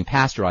shouldn't be using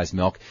pasteurized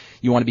milk,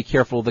 you want to be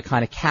careful of the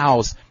kind of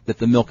cows that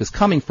the milk is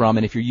coming from.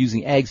 And if you're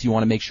using eggs, you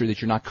want to make sure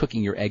that you're not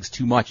cooking your eggs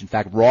too much. In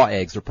fact, raw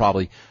eggs is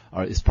probably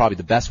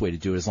the best way to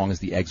do it, as long as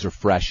the eggs are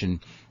fresh and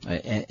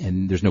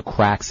there's no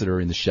cracks that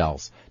are in the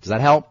shells. Does that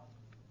help?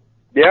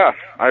 Yeah,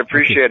 I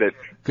appreciate it.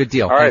 Good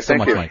deal. All right, Thanks so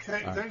much, you. Mike.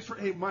 Thanks for.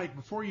 Hey, Mike,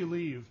 before you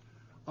leave,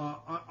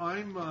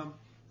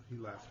 he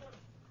left.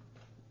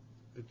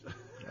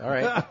 All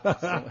right.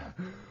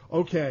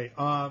 Okay,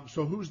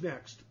 so who's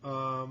next?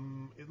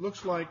 It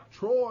looks like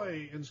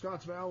Troy in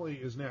Scotts Valley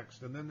is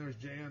next, and then there's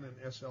Jan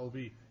and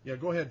SLV. Yeah,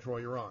 go ahead, Troy,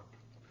 you're on.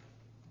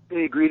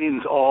 Hey,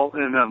 greetings all,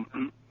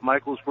 and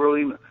Michael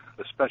Sperling,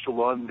 a special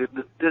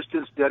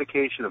long-distance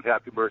dedication of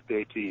happy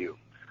birthday to you.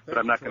 But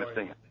I'm not going to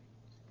sing it.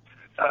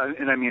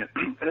 And I mean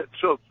it.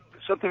 So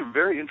something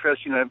very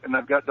interesting, and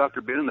I've got Dr.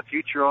 Ben in the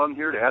future on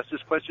here to ask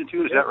this question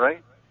to. Is that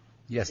right?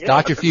 Yes, yeah,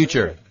 Dr.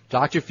 Future.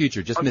 Dr.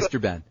 Future, just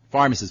Mr. Ben.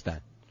 Pharmacist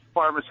Ben.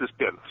 Pharmacist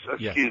Ben.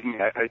 Excuse me,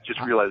 I just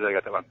realized I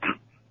got that one.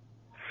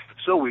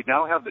 So we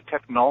now have the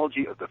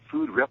technology of the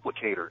food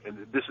replicator,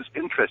 and this is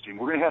interesting.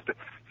 We're going to have to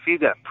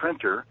feed that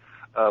printer.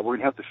 We're going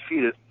to have to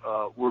feed it.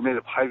 We're made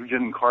of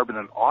hydrogen and carbon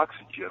and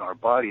oxygen, our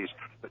bodies.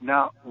 But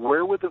now,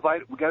 where would we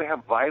got to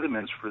have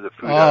vitamins for the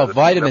food? Oh,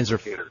 vitamins are.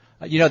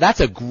 That's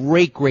a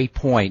great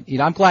point.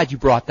 I'm glad you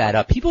brought that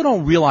up. People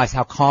don't realize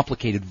how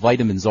complicated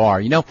vitamins are.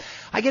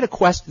 I get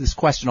this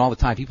question all the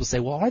time. People say,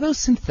 well, are those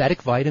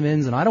synthetic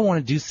vitamins? And I don't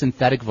want to do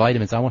synthetic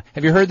vitamins.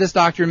 Have you heard this,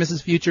 Dr. and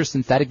Mrs. Future?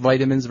 Synthetic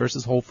vitamins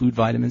versus whole food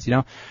vitamins,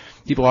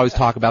 People always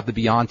talk about the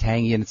Beyond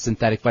Tangy and its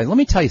synthetic vitamins. Let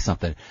me tell you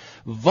something.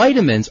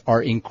 Vitamins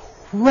are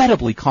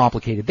incredibly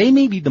complicated. They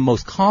may be the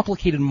most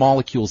complicated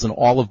molecules in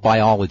all of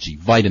biology,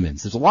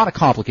 vitamins. There's a lot of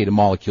complicated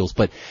molecules,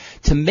 but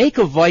to make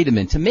a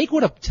vitamin,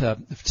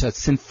 to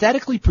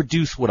synthetically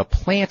produce what a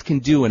plant can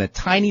do in a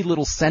tiny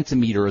little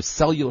centimeter of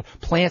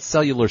plant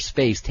cellular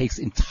space takes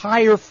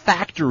entire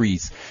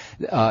factories,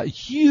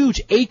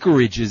 huge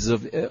acreages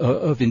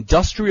of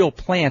industrial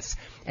plants,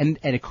 and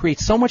it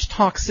creates so much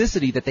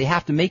toxicity that they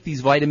have to make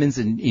these vitamins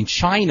in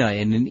China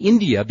and in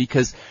India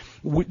because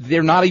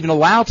they're not even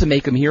allowed to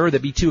make them here, or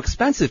they'd be too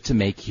expensive to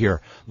make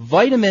here.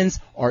 Vitamins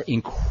are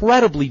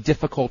incredibly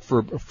difficult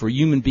for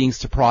human beings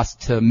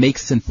to make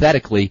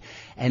synthetically,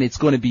 and it's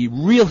going to be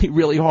really,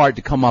 really hard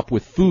to come up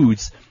with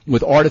foods,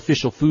 with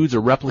artificial foods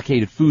or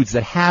replicated foods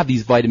that have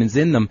these vitamins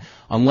in them,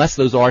 unless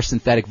those are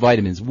synthetic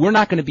vitamins. We're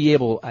not going to be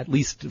able, at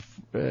least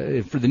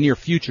for the near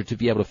future, to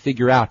be able to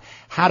figure out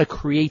how to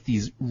create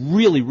these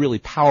really, really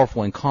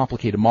powerful and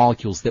complicated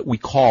molecules that we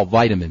call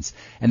vitamins.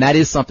 And that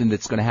is something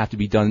that's going to have to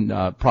be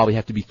done, probably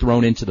have to be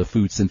thrown into the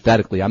food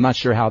synthetically. I'm not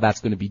sure how that's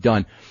going to be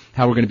done,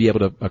 how we're going to be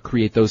able to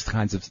create those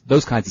kinds of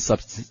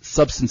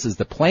substances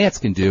that plants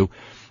can do,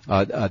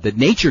 that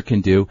nature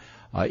can do,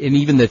 and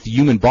even that the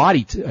human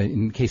body,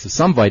 in the case of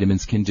some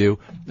vitamins, can do,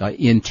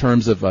 in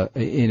terms of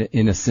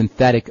in a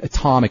synthetic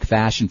atomic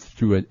fashion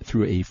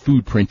through a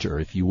food printer,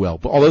 if you will.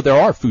 But although there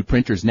are food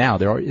printers now,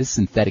 there is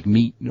synthetic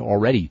meat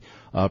already,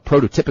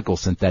 prototypical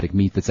synthetic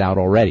meat that's out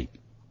already.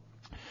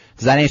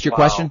 Does that answer your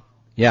question?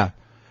 Yeah.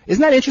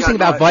 Isn't that interesting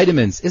about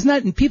vitamins? Isn't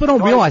that, people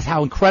don't realize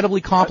how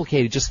incredibly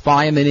complicated just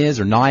thiamine is,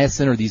 or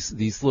niacin, or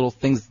these little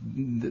things,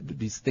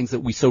 these things that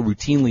we so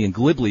routinely and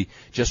glibly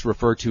just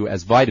refer to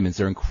as vitamins.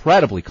 They're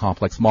incredibly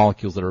complex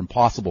molecules that are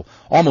impossible,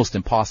 almost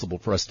impossible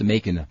for us to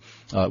make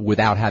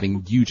without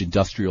having huge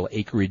industrial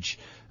acreage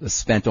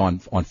spent on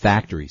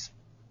factories.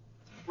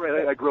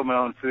 Right, I grow my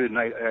own food, and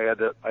I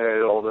add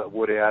all the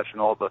wood ash and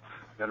all the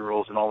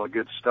minerals and all the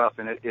good stuff,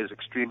 and it is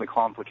extremely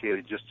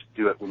complicated just to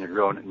do it when you're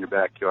growing it in your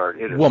backyard.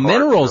 It is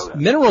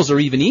minerals are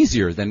even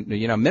easier than,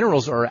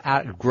 minerals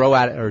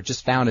are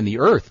just found in the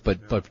earth,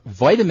 but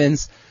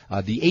vitamins,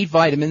 the 8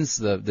 vitamins,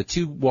 the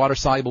 2 water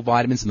soluble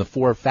vitamins and the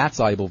 4 fat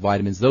soluble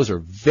vitamins, those are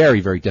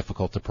very, very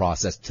difficult to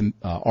process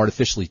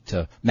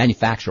to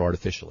manufacture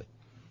artificially.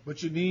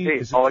 But you need,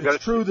 it's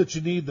true that you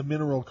need the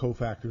mineral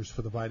cofactors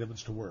for the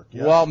vitamins to work.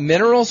 Yes? Well,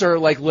 minerals are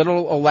like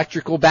little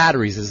electrical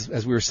batteries,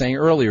 as we were saying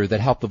earlier, that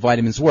help the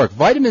vitamins work.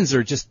 Vitamins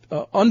are just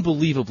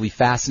unbelievably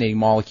fascinating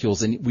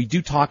molecules, and we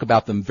do talk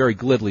about them very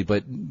glibly,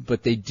 but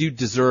they do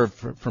deserve,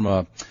 from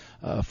a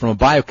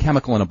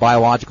biochemical and a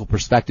biological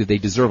perspective, they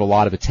deserve a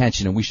lot of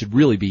attention, and we should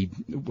really be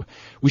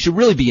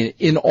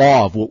in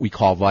awe of what we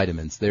call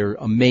vitamins. They're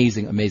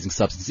amazing, amazing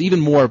substances, even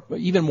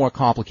more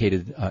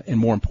complicated and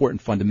more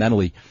important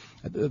fundamentally,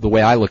 the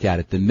way I look at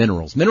it, than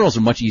minerals. Minerals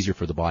are much easier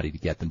for the body to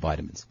get than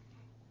vitamins.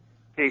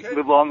 Hey,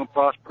 live long and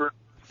prosper.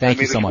 Thank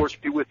you so much. May the force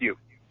be with you.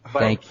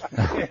 Bye.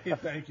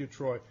 Thank you,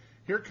 Troy.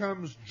 Here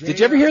comes Jan. Did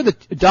you ever hear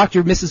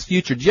Dr. Mrs.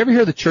 Future, did you ever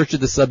hear the Church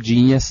of the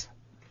Subgenius?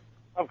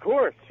 Of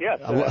course,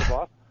 yes.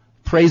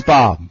 Praise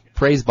Bob.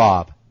 Praise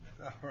Bob.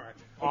 All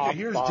right. Okay,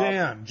 here's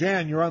Jan.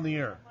 Jan, you're on the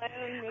air.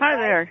 Hi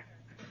there.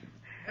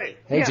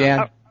 Hey,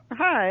 Jan.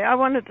 Hi. I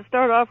wanted to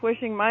start off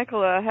wishing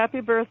Michael a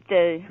happy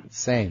birthday.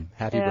 Same.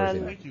 Happy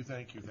birthday.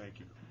 Thank you.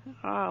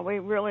 We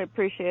really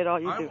appreciate all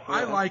you do for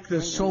us. I like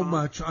this so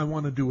much, I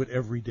want to do it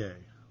every day.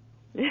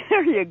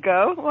 There you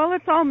go. Well,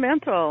 it's all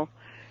mental.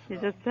 You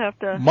just have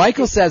to...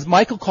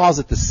 Michael calls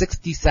it the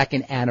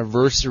 62nd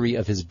anniversary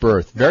of his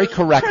birth, very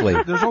correctly.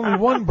 There's only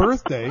one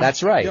birthday.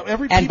 That's right.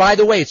 And by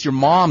the way, it's your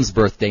mom's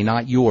birthday,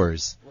 not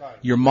yours. Right.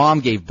 Your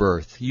mom gave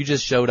birth. You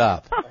just showed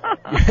up.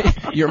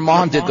 Your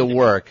mom did the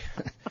work.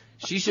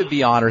 She should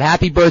be honored.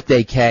 Happy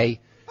birthday, Kay.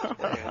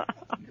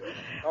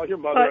 Oh, your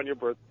mother on your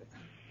birthday.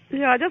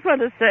 Yeah, I just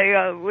wanted to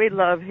say we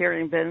love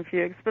hearing Ben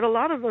Fuchs, but a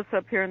lot of us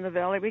up here in the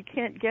valley, we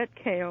can't get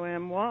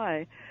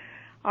KOMY.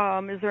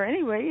 Is there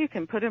any way you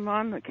can put him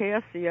on the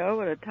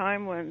KSCO at a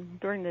time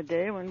during the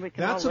day when we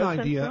can all listen? That's an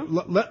idea.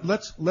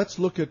 Let's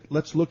look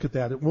at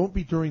that. It won't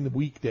be during the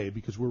weekday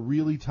because we're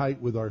really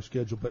tight with our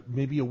schedule, but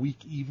maybe a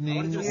week evening.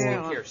 I want to do a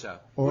skincare show.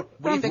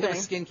 What do you think of a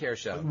skincare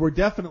show? We're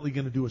definitely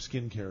going to do a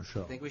skincare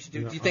show. Think we should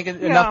do? Do you think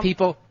enough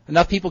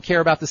people care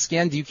about the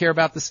skin? Do you care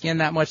about the skin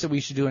that much that we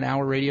should do an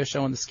hour radio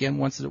show on the skin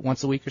once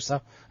a week or so?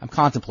 I'm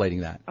contemplating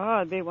that. Oh,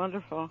 it'd be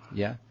wonderful.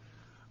 Yeah.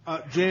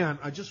 Jan,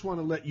 I just want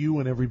to let you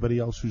and everybody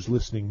else who's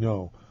listening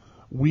know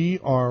we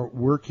are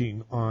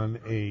working on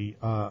a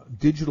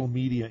digital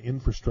media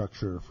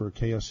infrastructure for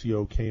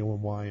KSCO,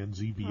 KOMY, and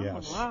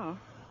ZBS. Oh,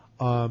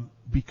 wow.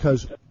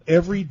 Because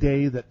every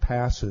day that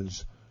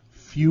passes,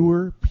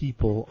 fewer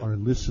people are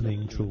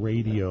listening to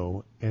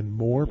radio and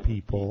more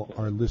people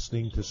are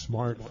listening to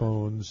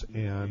smartphones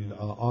and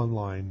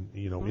online,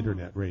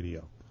 internet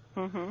radio.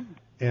 Mm-hmm.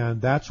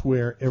 And that's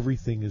where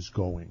everything is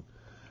going.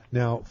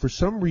 Now, for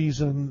some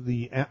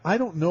reason, I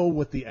don't know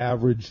what the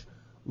average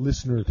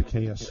listener to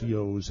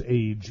KSCO's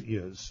age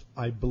is.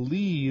 I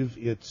believe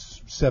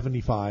it's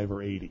 75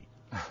 or 80.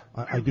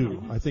 I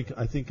do. I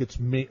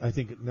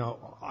think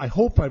now. I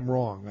hope I'm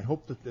wrong. I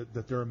hope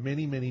that there are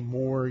many, many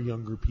more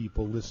younger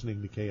people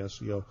listening to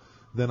KSCO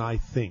than I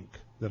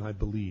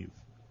believe.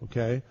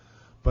 Okay,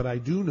 but I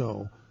do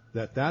know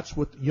that that's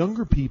what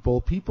younger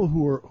people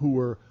who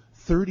are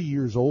 30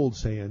 years old,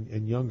 say,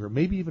 and younger,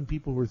 maybe even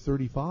people who are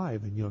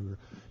 35 and younger,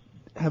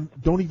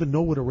 don't even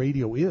know what a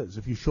radio is.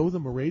 If you show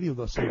them a radio,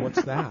 they'll say,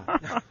 "What's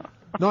that?"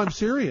 No, I'm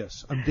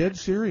serious. I'm dead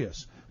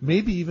serious.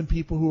 Maybe even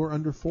people who are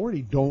under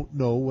 40 don't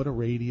know what a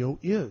radio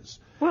is.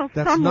 Well,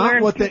 that's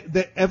not what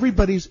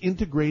everybody's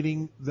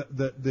integrating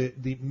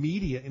the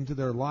media into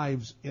their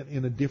lives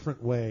in a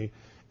different way,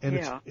 and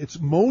it's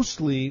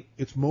mostly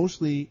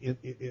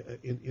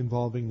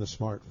involving the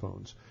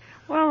smartphones.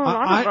 Well,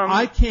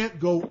 I can't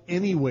go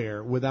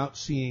anywhere without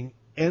seeing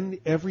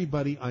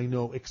everybody I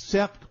know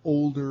except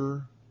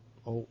older.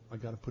 Oh, I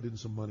got to put in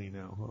some money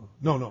now, huh?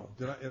 No.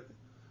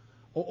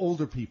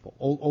 Older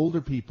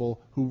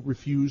people who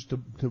refuse to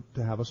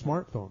have a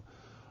smartphone.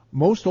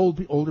 Most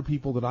older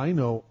people that I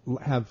know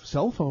have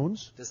cell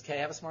phones. Does Kay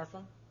have a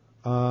smartphone?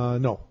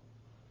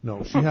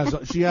 No.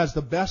 She has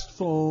the best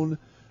phone.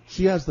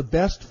 She has the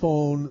best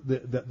phone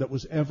that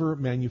was ever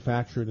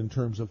manufactured in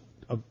terms of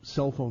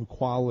cell phone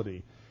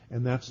quality,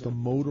 and that's the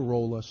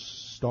Motorola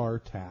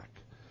StarTAC.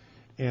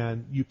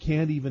 And you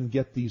can't even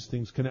get these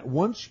things connect.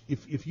 Once,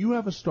 if you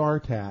have a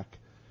StarTAC,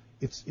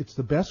 it's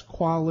the best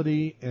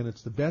quality and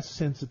it's the best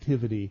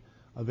sensitivity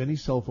of any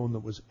cell phone that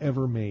was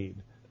ever made.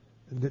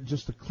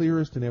 Just the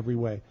clearest in every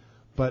way.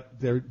 but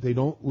they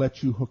don't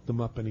let you hook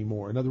them up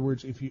anymore. In other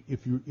words,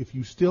 if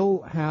you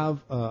still have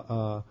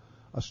a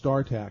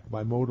StarTAC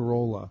by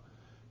Motorola,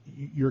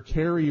 your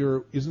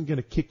carrier isn't going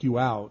to kick you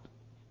out.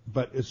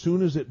 But as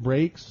soon as it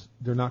breaks,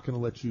 they're not going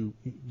to let you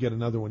get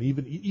another one.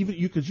 Even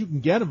because you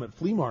can get them at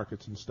flea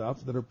markets and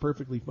stuff that are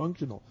perfectly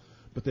functional,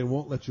 but they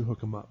won't let you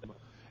hook them up.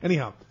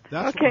 Anyhow,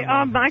 that's okay.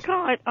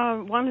 Michael, I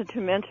wanted to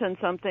mention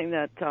something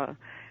that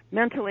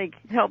mentally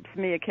helps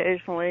me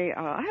occasionally.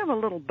 I have a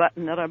little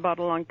button that I bought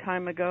a long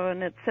time ago,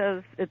 and it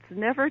says, "It's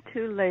never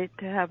too late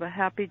to have a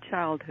happy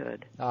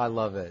childhood." Oh, I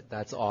love it.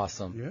 That's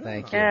awesome. Yeah.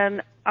 Thank you.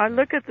 And I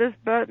look at this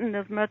button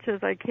as much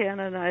as I can,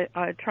 and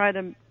I try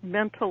to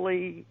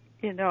mentally,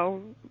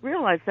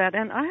 realize that.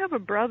 And I have a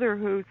brother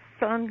whose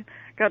son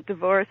got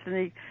divorced, and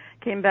he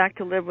came back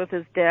to live with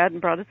his dad and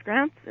brought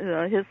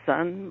his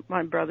son,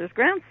 my brother's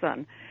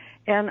grandson.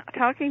 And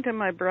talking to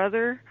my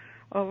brother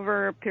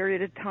over a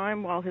period of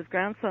time while his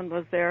grandson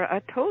was there,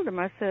 I told him,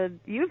 I said,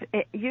 you've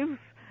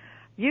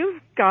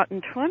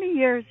gotten 20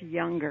 years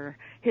younger.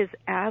 His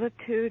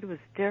attitude was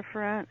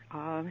different.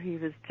 He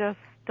was just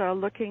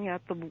looking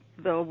at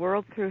the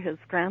world through his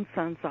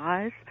grandson's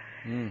eyes.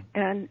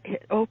 And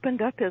it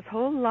opened up his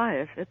whole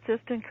life. It's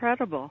just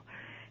incredible.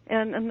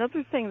 And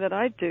another thing that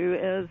I do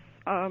is,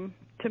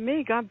 to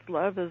me, God's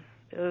love is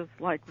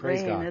like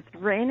Praise rain. God. It's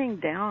raining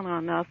down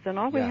on us, and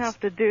all we have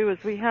to do is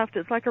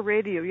it's like a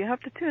radio. You have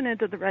to tune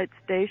into the right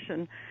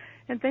station,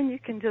 and then you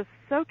can just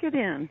soak it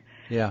in.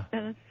 Yeah.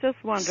 And it's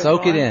just wonderful.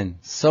 Soak it in.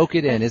 Soak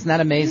it in. Isn't that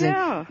amazing?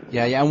 Yeah.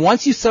 Yeah. And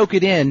once you soak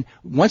it in,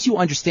 once you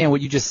understand what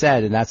you just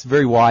said, and that's a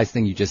very wise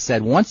thing you just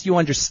said, once you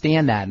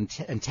understand that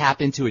and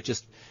tap into it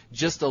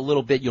just a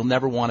little bit, you'll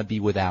never want to be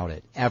without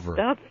it, ever.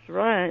 That's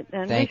right.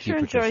 And Thank we sure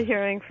you, enjoy Patricia.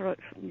 hearing from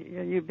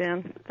you,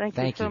 Ben. Thank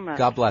you so much.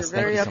 God bless.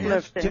 You're very Thank you so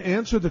much. uplifting. To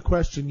answer the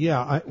question,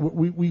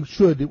 we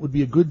should. It would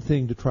be a good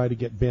thing to try to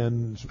get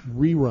Ben's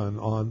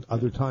rerun on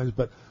other times,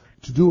 but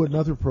to do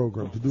another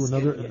program,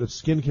 the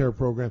skincare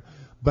program,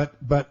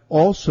 but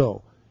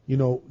also,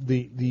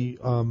 the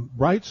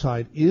Bright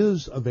Side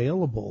is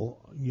available,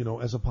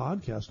 as a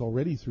podcast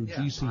already through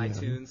GCN.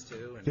 iTunes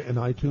too. And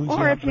iTunes.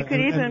 Or if you could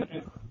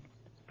even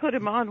put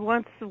him on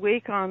once a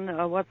week on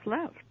What's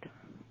Left.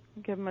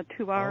 Give him a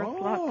 2-hour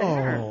slot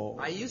there.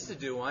 I used to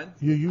do one.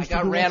 I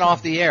got ran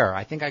off the air.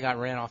 I think I got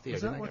ran off the air.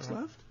 Is that What's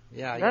Left?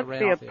 Yeah, that'd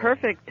be a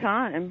perfect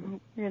time.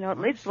 At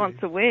least once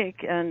a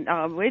week,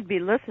 and we'd be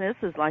listening.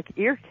 This is like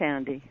ear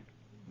candy.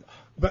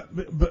 But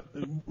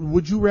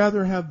would you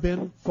rather have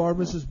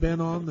Mrs. Ben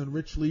on than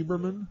Rich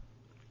Lieberman?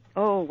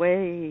 Oh,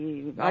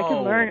 way!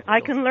 I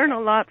can learn a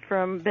lot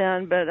from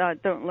Ben, but I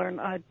don't learn.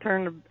 I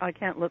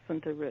can't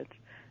listen to Rich.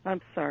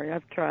 I'm sorry.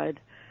 I've tried.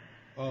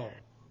 Oh,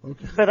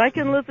 okay. But I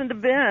can listen to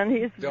Ben.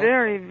 He's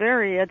very,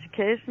 very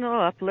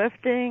educational,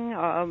 uplifting.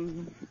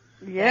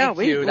 Thank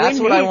you. That's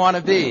what I want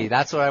to be.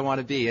 That's what I want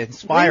to be.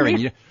 Inspiring.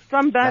 We need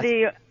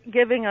somebody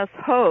giving us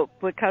hope,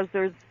 because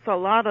there's a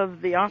lot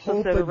of the opposite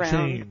hope and around.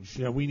 Change.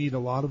 Yeah, we need a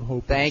lot of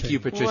hope. Thank and you,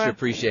 change. Patricia.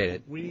 Appreciate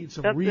it. We need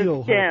some That's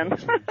real Jan. hope.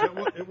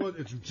 And change.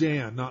 It's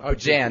Jan, not. Oh,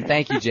 Jan.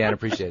 Thank you, Jan.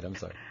 Appreciate it. I'm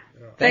sorry.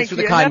 Yeah. Thanks for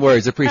the kind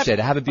words. Appreciate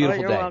it. Have a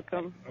beautiful you're day.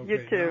 Welcome. Okay, You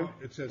too. now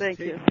it says Thank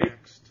take you.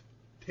 next.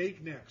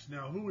 Take next.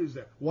 Now, who is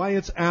that? Why,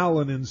 it's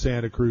Alan in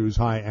Santa Cruz.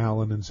 Hi,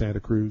 Alan in Santa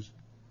Cruz.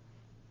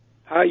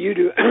 How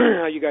you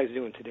guys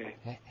doing today?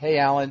 Hey,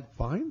 Alan.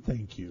 Fine,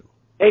 thank you.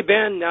 Hey,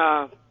 Ben.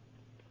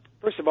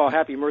 First of all,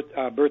 happy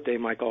birthday,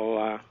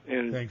 Michael.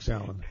 And thanks,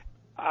 Alan.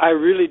 I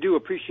really do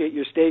appreciate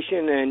your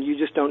station, and you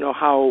just don't know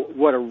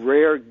what a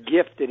rare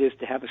gift it is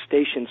to have a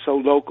station so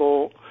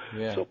local,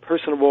 so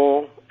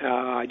personable.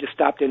 I just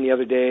stopped in the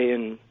other day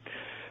and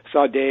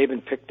saw Dave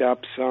and picked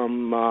up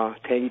some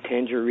tangy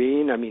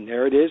tangerine. I mean,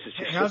 there it is. It's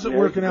just how's it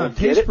working out? It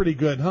tastes pretty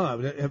good, huh?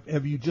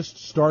 Have you just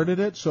started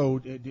it? So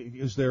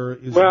is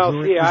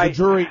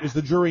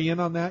the jury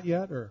in on that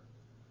yet, or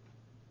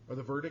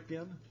the verdict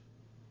in?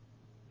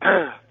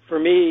 For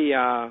me,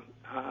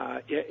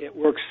 it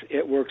works.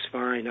 It works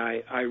fine.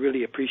 I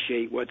really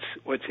appreciate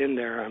what's in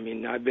there. I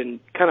mean, I've been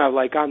kind of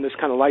like on this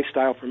kind of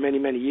lifestyle for many,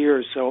 many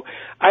years, so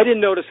I didn't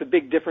notice a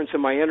big difference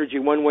in my energy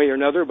one way or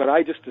another. But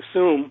I just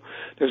assume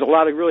there's a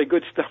lot of really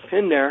good stuff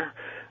in there.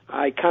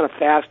 I kind of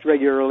fast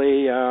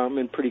regularly. I'm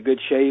in pretty good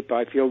shape.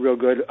 I feel real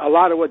good. A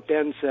lot of what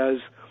Ben says.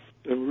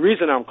 The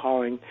reason I'm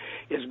calling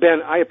is,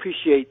 Ben, I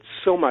appreciate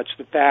so much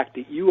the fact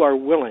that you are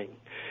willing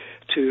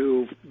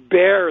to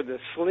bear the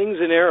slings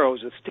and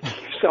arrows of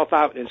sticking yourself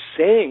out and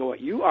saying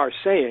what you are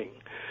saying,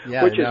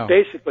 which is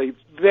basically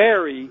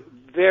very,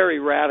 very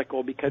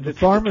radical, because the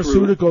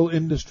pharmaceutical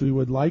industry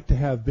would like to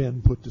have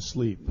Ben put to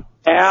sleep.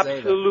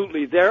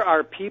 Absolutely. There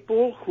are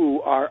people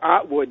who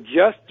would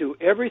just do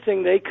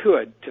everything they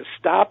could to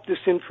stop this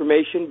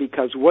information,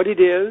 because what it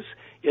is,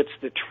 it's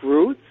the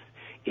truth,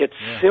 it's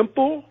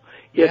simple,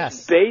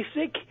 it's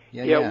basic,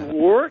 it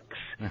works,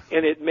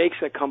 and it makes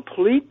a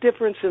complete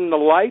difference in the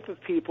life of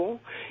people.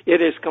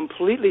 It is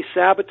completely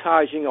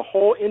sabotaging a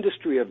whole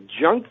industry of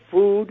junk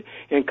food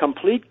and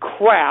complete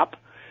crap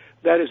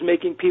that is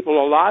making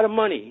people a lot of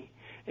money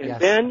And yes.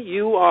 Ben,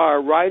 you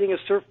are riding a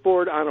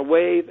surfboard on a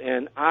wave,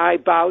 and I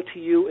bow to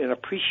you and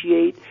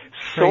appreciate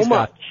Praise so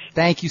much. God.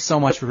 Thank you so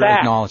much for fact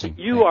acknowledging.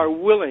 that you are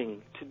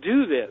willing to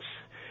do this.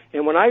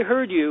 And when I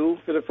heard you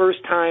for the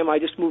first time, I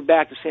just moved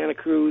back to Santa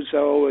Cruz,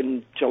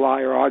 in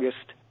July or August.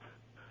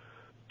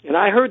 And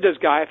I heard this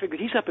guy. I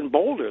figured he's up in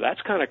Boulder.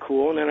 That's kind of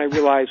cool. And then I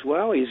realized,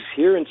 well, he's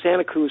here in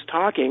Santa Cruz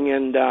talking.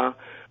 And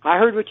I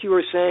heard what you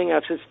were saying. I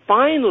said,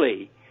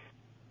 finally,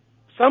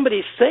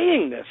 somebody's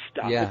saying this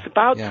stuff. Yeah, it's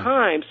about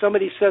time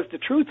somebody says the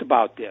truth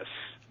about this.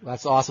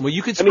 That's awesome. Well,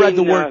 you can spread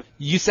the word.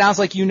 You sounds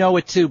like you know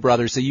it too,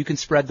 brother, so you can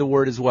spread the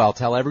word as well.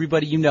 Tell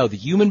everybody you know the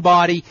human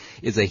body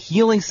is a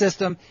healing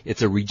system.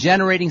 It's a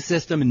regenerating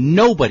system.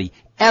 Nobody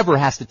ever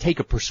has to take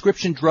a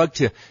prescription drug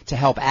to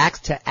help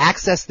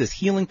access this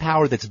healing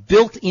power that's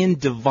built in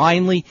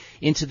divinely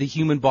into the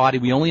human body.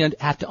 We only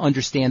have to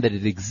understand that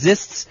it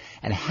exists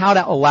and how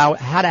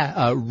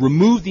to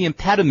remove the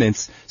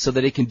impediments so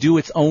that it can do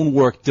its own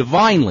work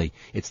divinely.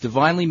 It's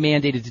divinely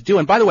mandated to do.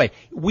 And by the way,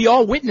 we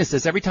all witness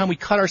this every time we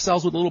cut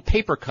ourselves with a little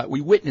paper cut.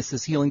 We witness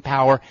this healing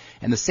power,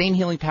 and the same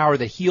healing power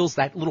that heals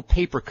that little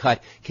paper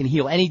cut can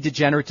heal any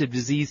degenerative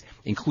disease,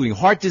 including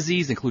heart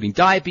disease, including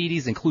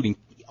diabetes, including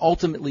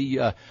ultimately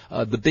the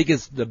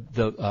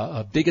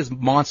biggest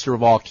monster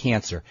of all,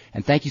 cancer.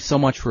 And thank you so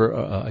much for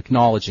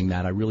acknowledging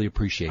that. I really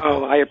appreciate it.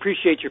 Oh, I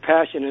appreciate your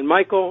passion. And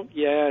Michael,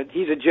 yeah,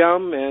 he's a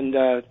gem, and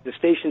the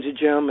station's a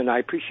gem, and I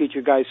appreciate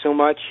you guys so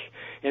much.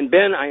 And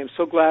Ben, I am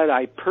so glad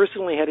I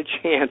personally had a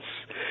chance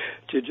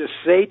to just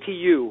say to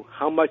you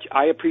how much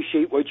I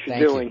appreciate what you're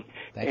doing.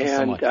 Thank you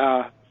so much.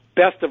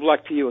 Best of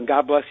luck to you, and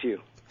God bless you.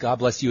 God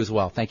bless you as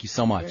well. Thank you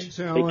so much. Thanks,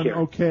 Alan.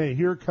 Okay,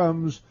 here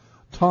comes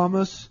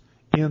Thomas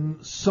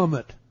in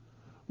Summit.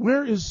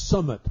 Where is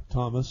Summit,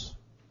 Thomas?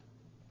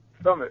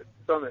 Summit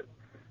is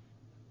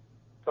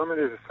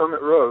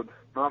Summit Road,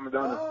 Mount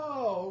Madonna.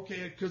 Oh,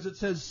 okay, because it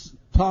says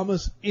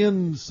Thomas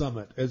in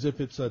Summit, as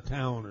if it's a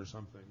town or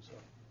something. So,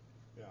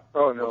 yeah.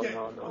 Oh, no, okay.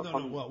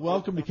 no. Well,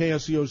 welcome to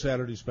KSCO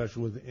Saturday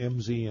Special with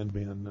MZ and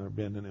Ben,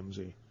 Ben and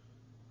MZ.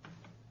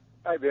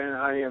 Hi, Ben.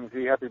 Hi,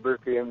 MZ. Happy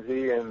birthday,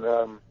 MZ. And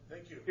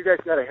thank you. You guys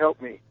got to help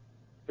me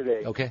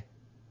today. Okay.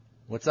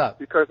 What's up?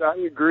 Because I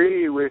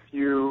agree with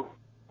you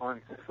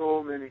on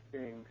so many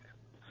things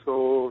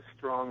so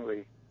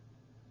strongly,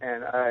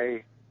 and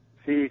I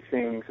see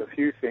a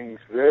few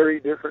things very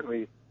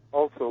differently,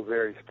 also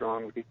very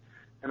strongly.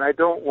 And I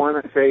don't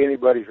want to say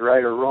anybody's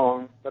right or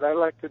wrong, but I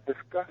like to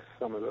discuss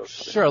some of those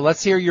things. Sure,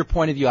 let's hear your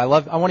point of view. I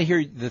want to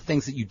hear the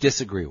things that you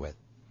disagree with.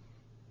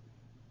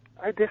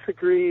 I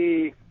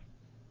disagree.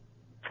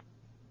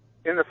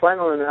 In the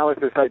final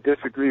analysis, I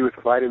disagree with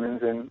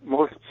vitamins, and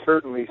most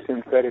certainly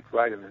synthetic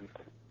vitamins.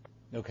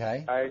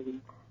 Okay.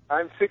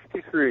 I'm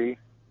 63,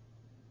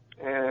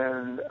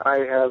 and I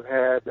have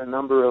had a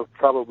number of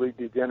probably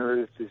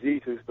degenerative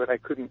diseases, but I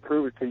couldn't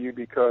prove it to you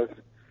because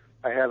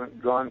I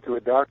haven't gone to a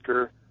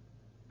doctor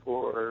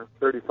for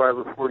 35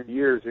 or 40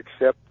 years,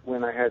 except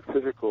when I had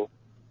physical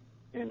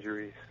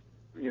injuries,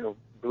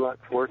 blunt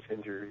force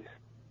injuries.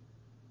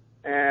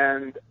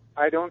 And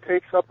I don't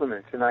take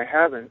supplements, and I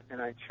haven't,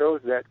 and I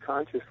chose that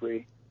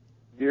consciously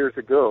years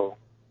ago.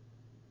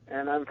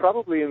 And I'm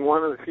probably in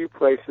one of the few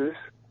places,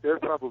 there are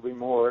probably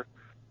more,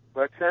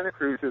 but Santa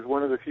Cruz is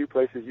one of the few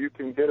places you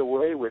can get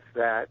away with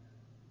that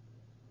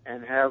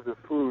and have the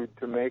food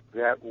to make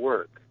that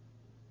work.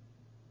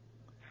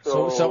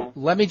 So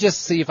let me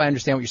just see if I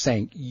understand what you're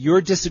saying.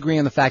 You're disagreeing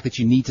on the fact that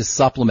you need to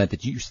supplement,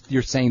 that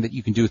you're saying that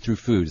you can do it through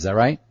food. Is that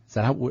right?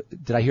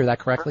 Did I hear that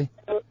correctly?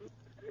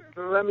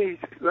 Let me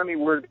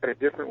word it a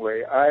different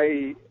way.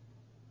 I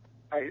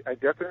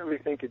definitely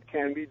think it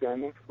can be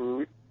done with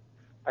food.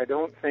 I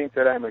don't think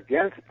that I'm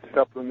against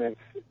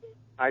supplements.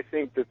 I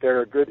think that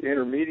they're a good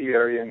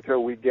intermediary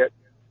until we get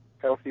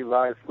healthy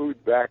live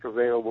food back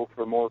available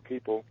for more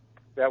people.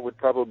 That would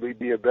probably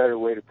be a better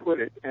way to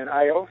put it. And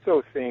I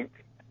also think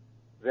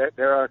that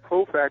there are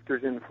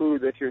cofactors in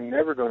food that you're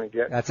never going to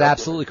get. That's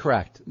absolutely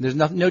correct. There's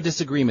no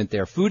disagreement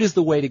there. Food is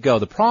the way to go.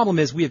 The problem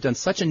is we have done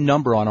such a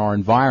number on our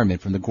environment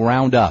from the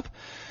ground up,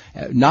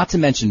 not to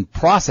mention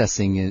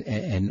processing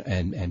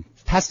and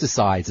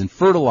pesticides and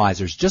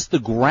fertilizers. Just the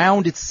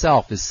ground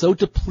itself is so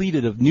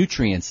depleted of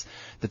nutrients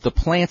that the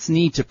plants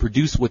need to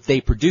produce what they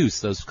produce,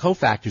 those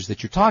cofactors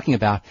that you're talking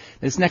about,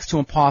 that it's next to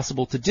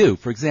impossible to do.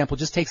 For example,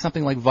 just take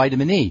something like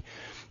vitamin E.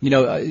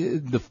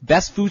 The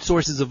best food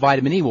sources of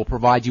vitamin E will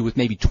provide you with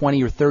maybe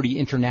 20 or 30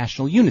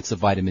 international units of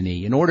vitamin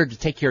E. In order to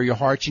take care of your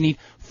heart, you need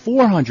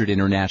 400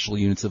 international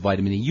units of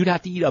vitamin E. You'd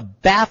have to eat a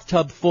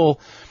bathtub full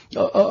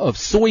of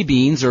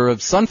soybeans or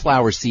of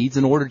sunflower seeds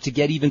in order to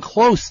get even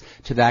close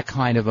to that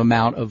kind of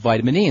amount of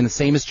vitamin E. And the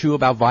same is true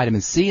about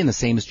vitamin C, and the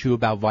same is true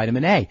about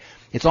vitamin A.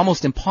 It's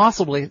almost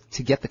impossible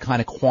to get the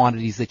kind of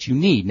quantities that you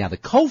need. Now, the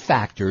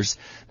cofactors,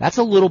 that's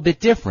a little bit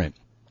different.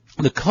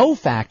 The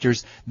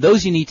cofactors,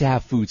 those you need to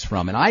have foods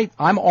from. And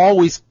I'm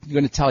always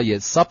going to tell you,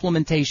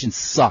 supplementation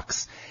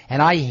sucks.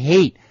 And I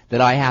hate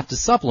that I have to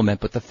supplement.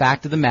 But the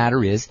fact of the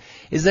matter is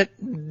that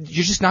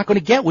you're just not going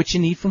to get what you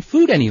need from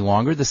food any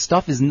longer. The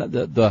stuff is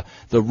the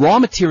raw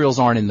materials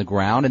aren't in the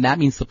ground, and that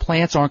means the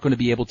plants aren't going to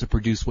be able to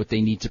produce what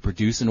they need to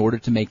produce in order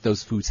to make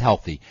those foods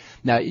healthy.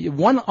 Now,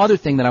 one other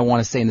thing that I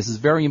want to say, and this is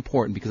very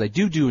important because I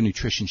do a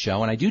nutrition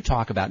show and I do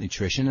talk about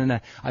nutrition,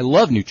 and I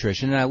love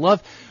nutrition, and I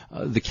love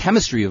the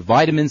chemistry of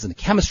vitamins and the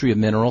chemistry of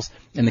minerals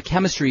and the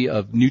chemistry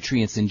of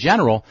nutrients in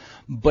general,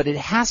 but it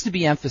has to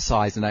be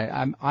emphasized,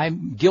 and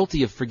I'm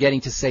guilty of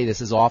forgetting to say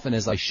this as often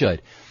as I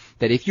should,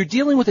 that if you're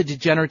dealing with a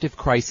degenerative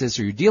crisis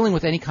or you're dealing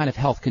with any kind of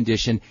health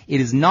condition,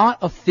 it is not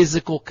a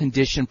physical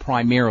condition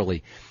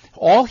primarily.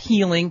 All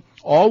healing,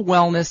 all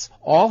wellness,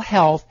 all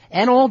health,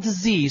 and all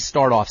disease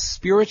start off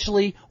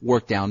spiritually,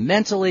 work down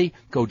mentally,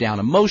 go down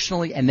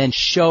emotionally, and then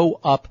show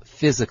up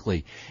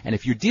physically. And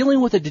if you're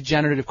dealing with a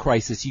degenerative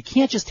crisis, you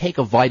can't just take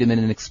a vitamin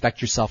and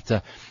expect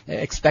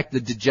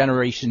the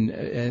degeneration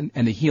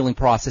and the healing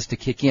process to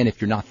kick in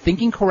if you're not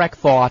thinking correct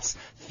thoughts,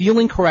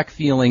 feeling correct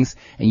feelings,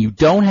 and you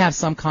don't have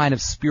some kind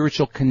of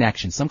spiritual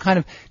connection, some kind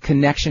of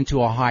connection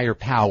to a higher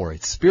power.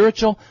 It's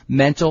spiritual,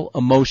 mental,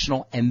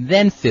 emotional, and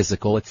then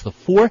physical. It's the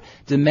 4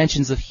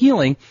 dimensions of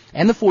healing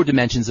and the 4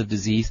 dimensions of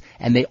disease,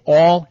 and they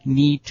all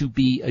need to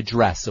be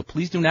addressed. So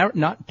please don't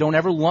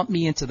ever lump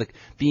me into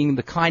being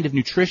the kind of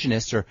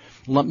nutritionist or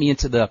lump me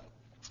into the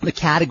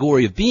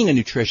category of being a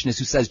nutritionist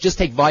who says just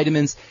take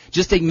vitamins,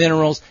 just take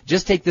minerals,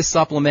 just take this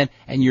supplement,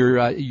 and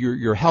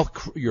your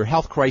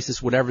health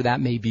crisis, whatever that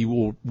may be,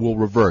 will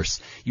reverse.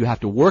 You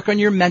have to work on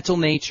your mental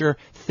nature,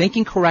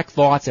 thinking correct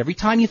thoughts. Every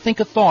time you think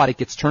a thought, it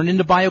gets turned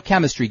into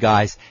biochemistry,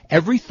 guys.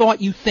 Every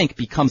thought you think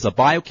becomes a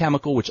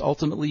biochemical, which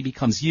ultimately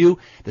becomes you.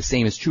 The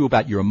same is true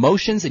about your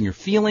emotions and your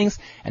feelings,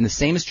 and the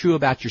same is true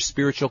about your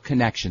spiritual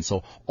connection.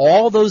 So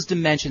all those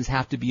dimensions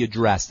have to be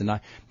addressed, and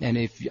I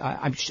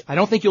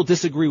don't think you'll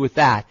disagree with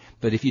that.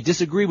 But if you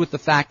disagree with the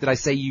fact that I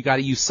say you got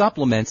to use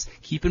supplements,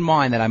 keep in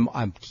mind that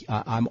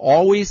I'm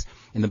always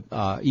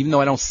even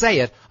though I don't say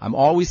it, I'm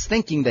always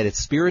thinking that it's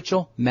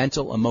spiritual,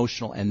 mental,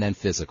 emotional, and then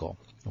physical.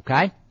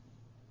 Okay?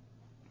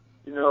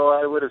 You know,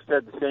 I would have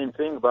said the same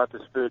thing about the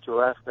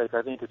spiritual aspect.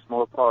 I think it's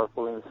more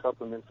powerful in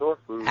supplements or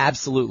food.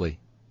 Absolutely.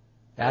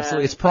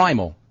 It's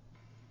primal.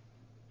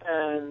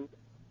 And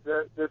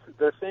the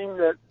thing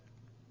that,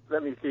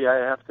 let me see, I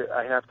have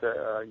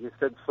to, you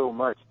said so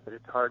much that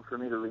it's hard for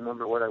me to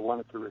remember what I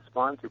wanted to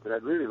respond to, but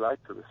I'd really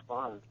like to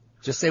respond.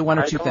 Just say one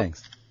or two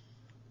things.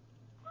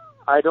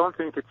 I don't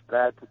think it's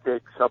bad to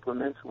take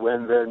supplements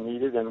when they're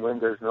needed and when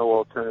there's no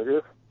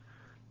alternative.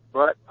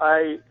 But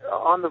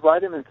on the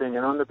vitamin thing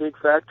and on the big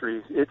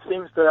factories, it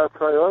seems that our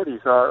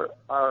priorities are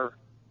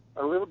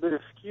a little bit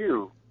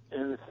askew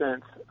in the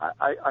sense,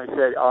 I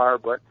say are,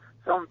 but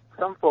some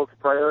folks'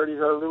 priorities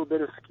are a little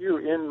bit askew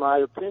in my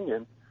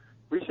opinion.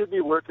 We should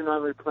be working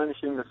on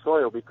replenishing the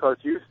soil because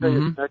you say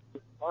it's not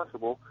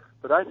possible,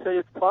 but I say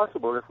it's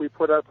possible if we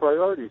put our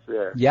priorities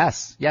there.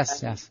 Yes.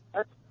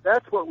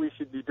 That's what we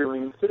should be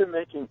doing. Instead of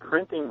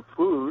printing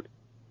food,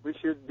 we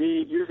should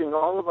be using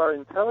all of our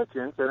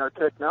intelligence and our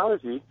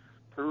technology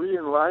to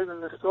re-enliven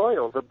the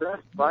soil. The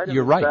best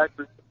vitamin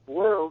factors in the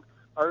world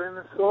are in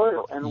the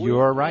soil. And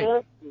you're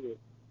right.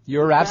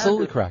 You're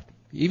absolutely correct.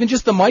 Even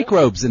just the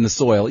microbes in the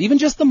soil.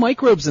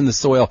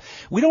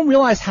 We don't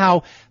realize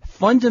how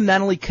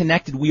fundamentally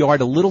connected we are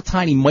to little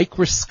tiny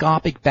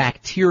microscopic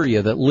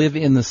bacteria that live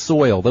in the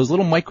soil. Those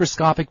little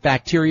microscopic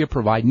bacteria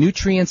provide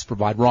nutrients,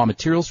 provide raw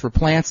materials for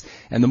plants,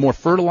 and the more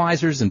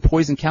fertilizers and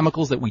poison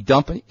chemicals that we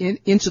dump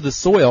into the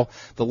soil,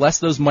 the less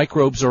those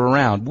microbes are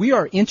around. We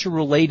are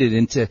interrelated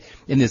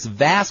in this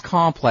vast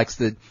complex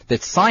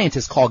that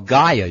scientists call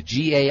Gaia,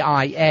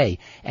 G-A-I-A,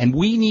 and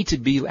we need to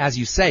be, as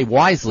you say,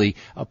 wisely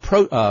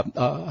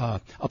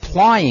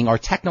applying our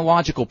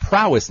technological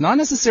prowess, not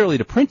necessarily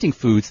to printing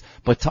foods,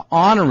 but to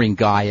honoring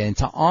Gaia and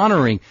to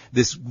honoring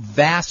this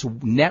vast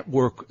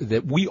network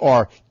that we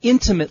are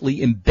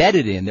intimately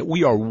embedded in, that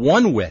we are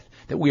one with,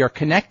 that we are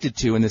connected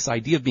to, and this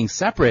idea of being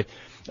separate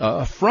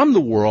from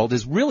the world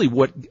is really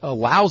what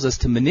allows us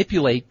to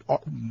manipulate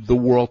the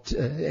world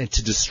and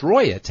to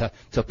destroy it,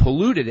 to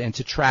pollute it and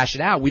to trash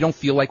it out. We don't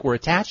feel like we're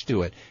attached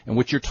to it. And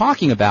what you're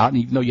talking about,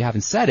 and even though you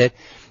haven't said it,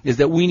 is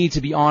that we need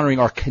to be honoring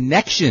our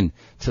connection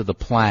to the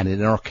planet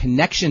and our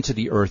connection to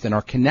the earth and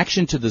our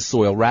connection to the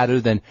soil rather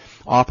than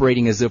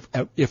operating as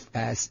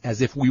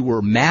if we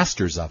were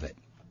masters of it.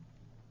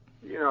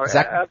 You know,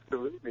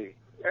 absolutely.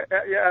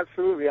 Yeah,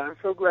 absolutely. I'm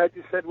so glad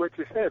you said what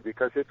you said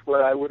because it's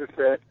what I would have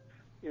said,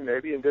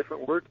 maybe in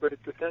different words, but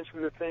it's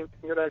essentially the same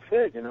thing that I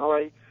said.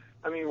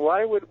 I mean,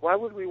 why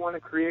would we want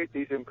to create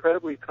these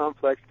incredibly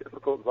complex,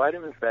 difficult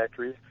vitamin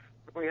factories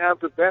when we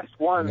have the best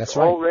ones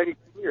already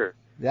here?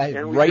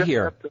 And we just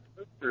have to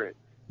nurture it.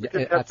 We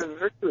just have to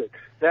nurture it.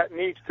 That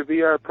needs to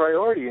be our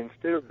priority.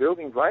 Instead of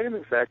building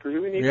vitamin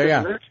factories, we need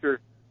to nurture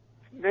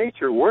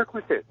nature. Work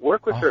with it.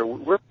 Work with her.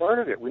 We're part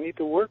of it. We need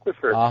to work with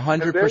her.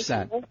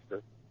 100%.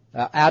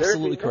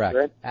 Absolutely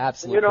correct.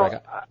 Absolutely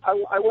correct.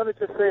 I wanted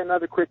to say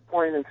another quick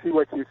point and see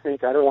what you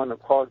think. I don't want to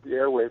clog the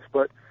airwaves,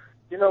 but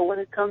when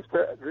it comes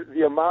to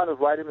the amount of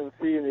vitamin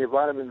C and the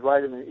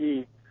vitamin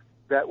E,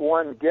 that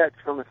one gets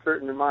from a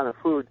certain amount of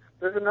food,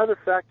 there's another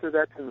factor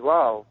that's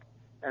involved,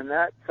 and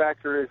that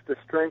factor is the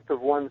strength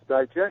of one's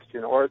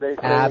digestion, or they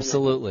say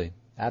Absolutely.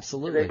 They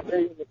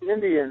say in the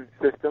Indian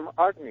system,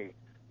 Agni,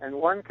 and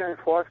one can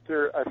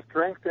foster a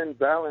strengthened,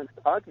 balanced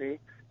Agni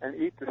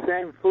and eat the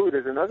same food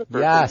as another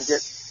person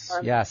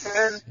and get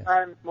 10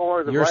 times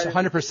more. You're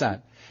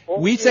 100%.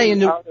 We say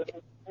out of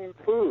the same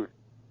food.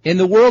 In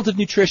the world of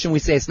nutrition, we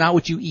say it's not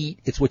what you eat,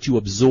 it's what you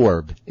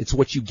absorb. It's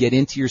what you get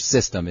into your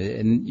system.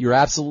 And you're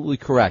absolutely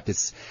correct.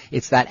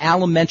 It's that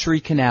alimentary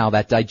canal,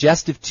 that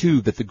digestive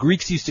tube that the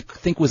Greeks used to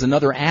think was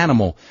another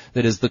animal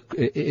that is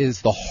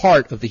the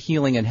heart of the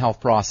healing and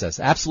health process.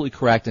 Absolutely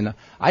correct. And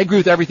I agree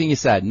with everything you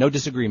said. No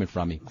disagreement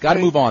from me. Got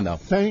to move on, though.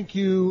 Thank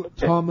you,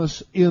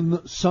 Thomas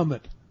in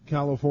Summit,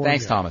 California.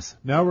 Thanks, Thomas.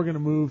 Now we're going to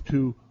move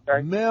to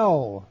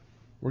Mel.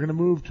 We're going to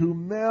move to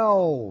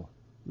Mel.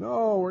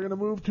 No, we're going to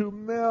move to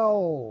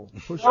Mel.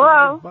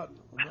 Hello.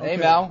 Hey,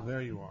 Mel.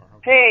 There you are.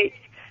 Hey,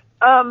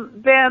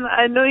 Ben,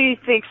 I know you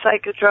think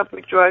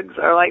psychotropic drugs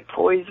are like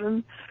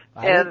poison.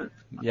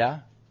 Yeah?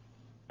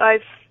 I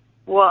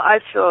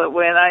feel it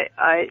when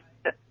I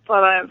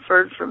thought I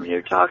inferred from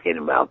you talking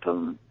about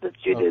them that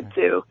you did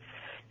too.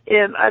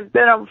 And I've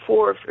been on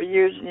 4 for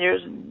years and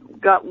years and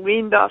got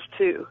weaned off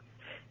 2.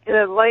 And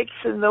I'd like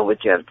to know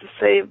what you have to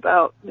say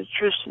about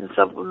nutrition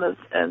supplements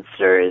and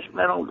serious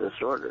mental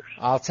disorders.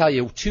 I'll tell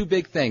you 2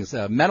 big things.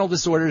 Mental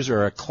disorders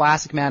are a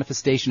classic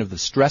manifestation of the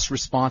stress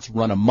response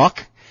run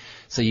amok.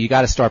 So you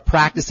got to start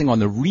practicing on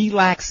the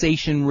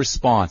relaxation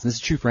response. This is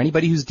true for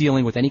anybody who's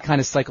dealing with any kind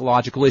of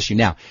psychological issue.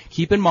 Now,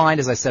 keep in mind,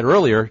 as I said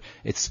earlier,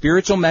 it's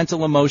spiritual,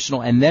 mental,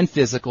 emotional, and then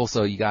physical.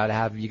 So you got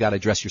to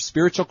address your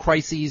spiritual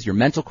crises, your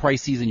mental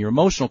crises, and your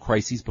emotional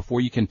crises before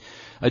you can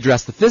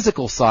address the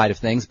physical side of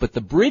things. But the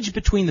bridge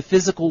between the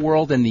physical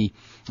world and the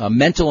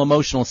mental,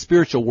 emotional, and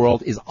spiritual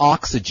world is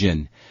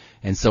oxygen.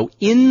 And so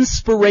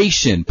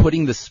inspiration,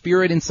 putting the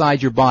spirit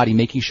inside your body,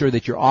 making sure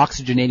that you're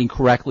oxygenating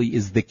correctly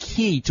is the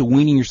key to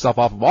weaning yourself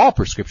off of all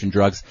prescription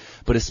drugs,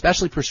 but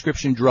especially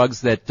prescription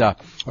drugs that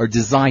are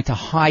designed to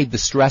hide the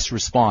stress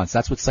response.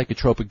 That's what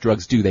psychotropic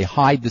drugs do. They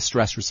hide the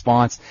stress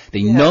response.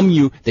 They numb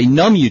you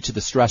to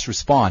the stress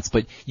response.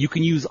 But you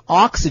can use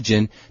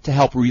oxygen to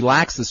help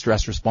relax the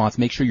stress response.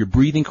 Make sure you're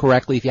breathing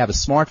correctly. If you have a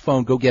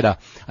smartphone, go get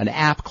an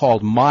app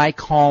called My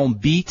Calm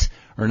Beat,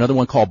 or another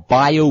one called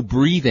Bio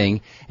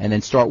Breathing, and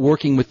then start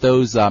working with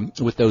those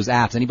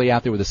apps. Anybody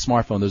out there with a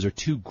smartphone, those are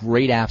 2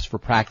 great apps for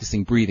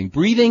practicing breathing.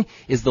 Breathing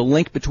is the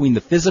link between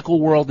the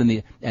physical world and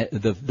the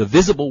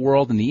visible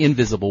world and the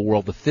invisible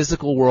world, the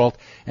physical world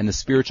and the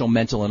spiritual,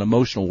 mental, and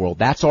emotional world.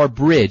 That's our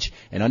bridge.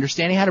 And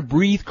understanding how to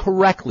breathe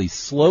correctly,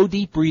 slow,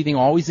 deep breathing,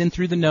 always in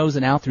through the nose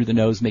and out through the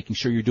nose, making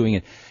sure you're doing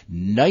it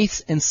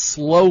nice and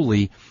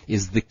slowly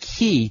is the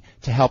key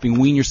to helping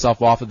wean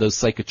yourself off of those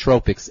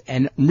psychotropics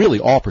and really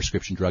all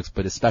prescription drugs,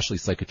 but especially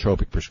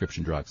psychotropic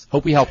prescription drugs.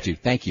 Hope we helped you.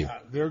 Thank you.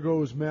 There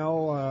goes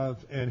Mel,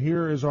 and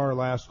here is our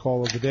last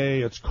call of the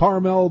day. It's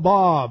Carmel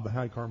Bob.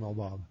 Hi, Carmel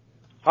Bob.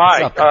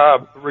 Hi.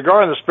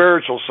 Regarding the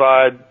spiritual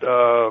side,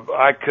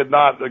 I could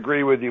not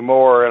agree with you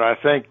more, and I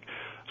think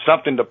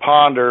something to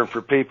ponder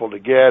for people to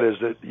get is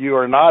that you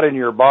are not in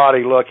your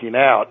body looking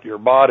out. Your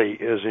body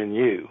is in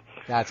you.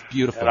 That's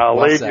beautiful. And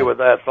I'll leave you with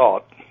that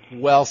thought.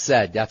 Well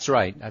said. That's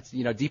right.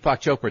 Deepak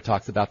Chopra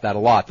talks about that a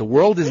lot. The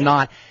world is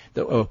not,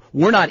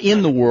 we're not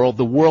in the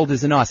world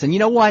is in us. And you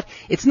know what?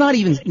 It's not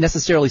even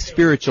necessarily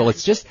spiritual.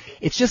 It's just,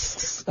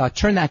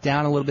 turn that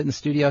down a little bit in the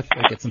studio.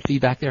 I get some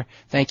feedback there.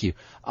 Thank you.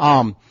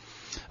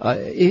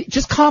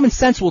 Just common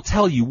sense will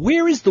tell you,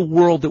 where is the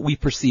world that we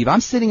perceive?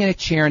 I'm sitting in a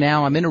chair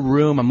now. I'm in a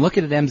room. I'm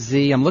looking at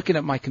MZ. I'm looking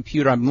at my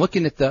computer. I'm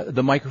looking at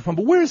the microphone.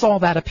 But where is all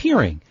that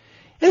appearing?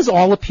 It is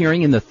all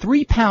appearing in the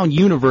 3-pound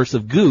universe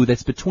of goo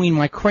that's between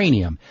my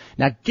cranium.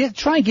 Now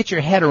try and get your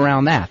head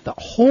around that. The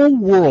whole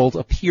world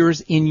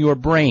appears in your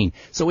brain.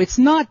 So it's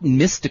not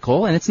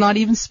mystical and it's not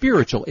even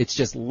spiritual. It's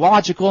just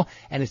logical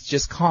and it's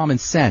just common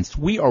sense.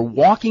 We are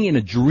walking in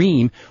a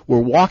dream. We're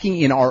walking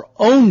in our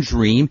own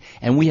dream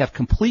and we have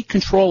complete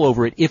control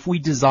over it. If we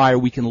desire,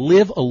 we can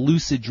live a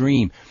lucid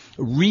dream.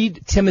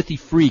 Read Timothy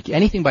Freke,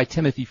 anything by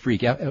Timothy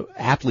Freke,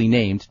 aptly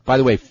named. By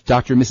the way,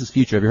 Dr. and Mrs.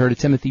 Future, have you heard of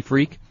Timothy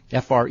Freke? Freke? I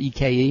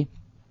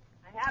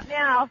have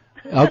now.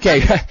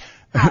 Okay.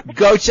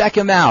 Go check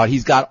him out.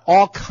 He's got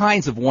all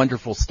kinds of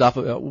wonderful stuff.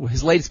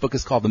 His latest book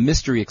is called The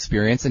Mystery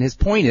Experience, and his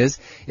point is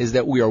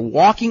that we are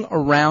walking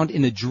around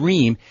in a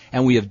dream,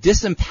 and we have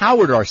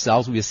disempowered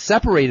ourselves, we have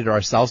separated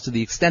ourselves to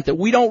the extent that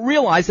we don't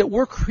realize that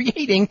we're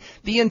creating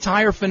the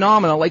entire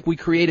phenomena like we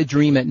create a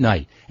dream at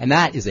night. And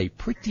that is a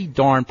pretty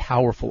darn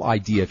powerful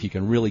idea if you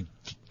can really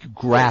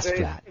grasp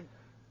that.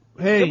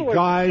 Hey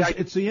guys,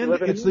 it's the end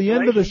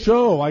of the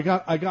show.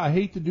 I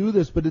hate to do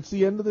this, but it's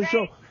the end of the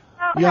show.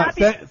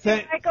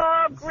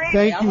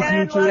 Thank you,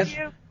 Futures.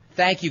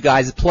 Thank you,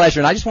 guys. It's a pleasure.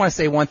 And I just want to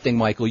say one thing,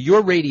 Michael.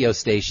 Your radio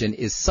station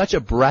is such a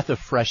breath of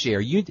fresh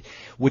air.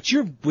 What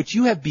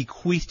you have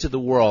bequeathed to the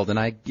world, and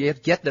I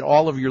get that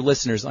all of your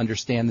listeners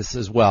understand this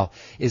as well,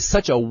 is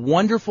such a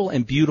wonderful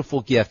and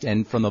beautiful gift.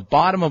 And from the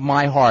bottom of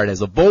my heart,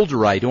 as a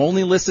Boulderite who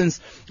only listens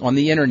on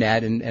the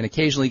Internet and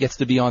occasionally gets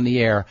to be on the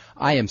air,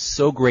 I am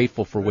so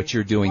grateful for what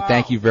you're doing. Wow.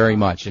 Thank you very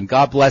much. And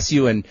God bless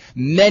you and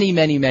many,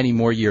 many, many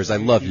more years. I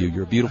love you.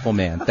 You're a beautiful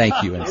man.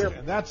 Thank you.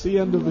 And that's the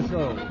end of the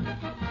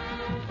show.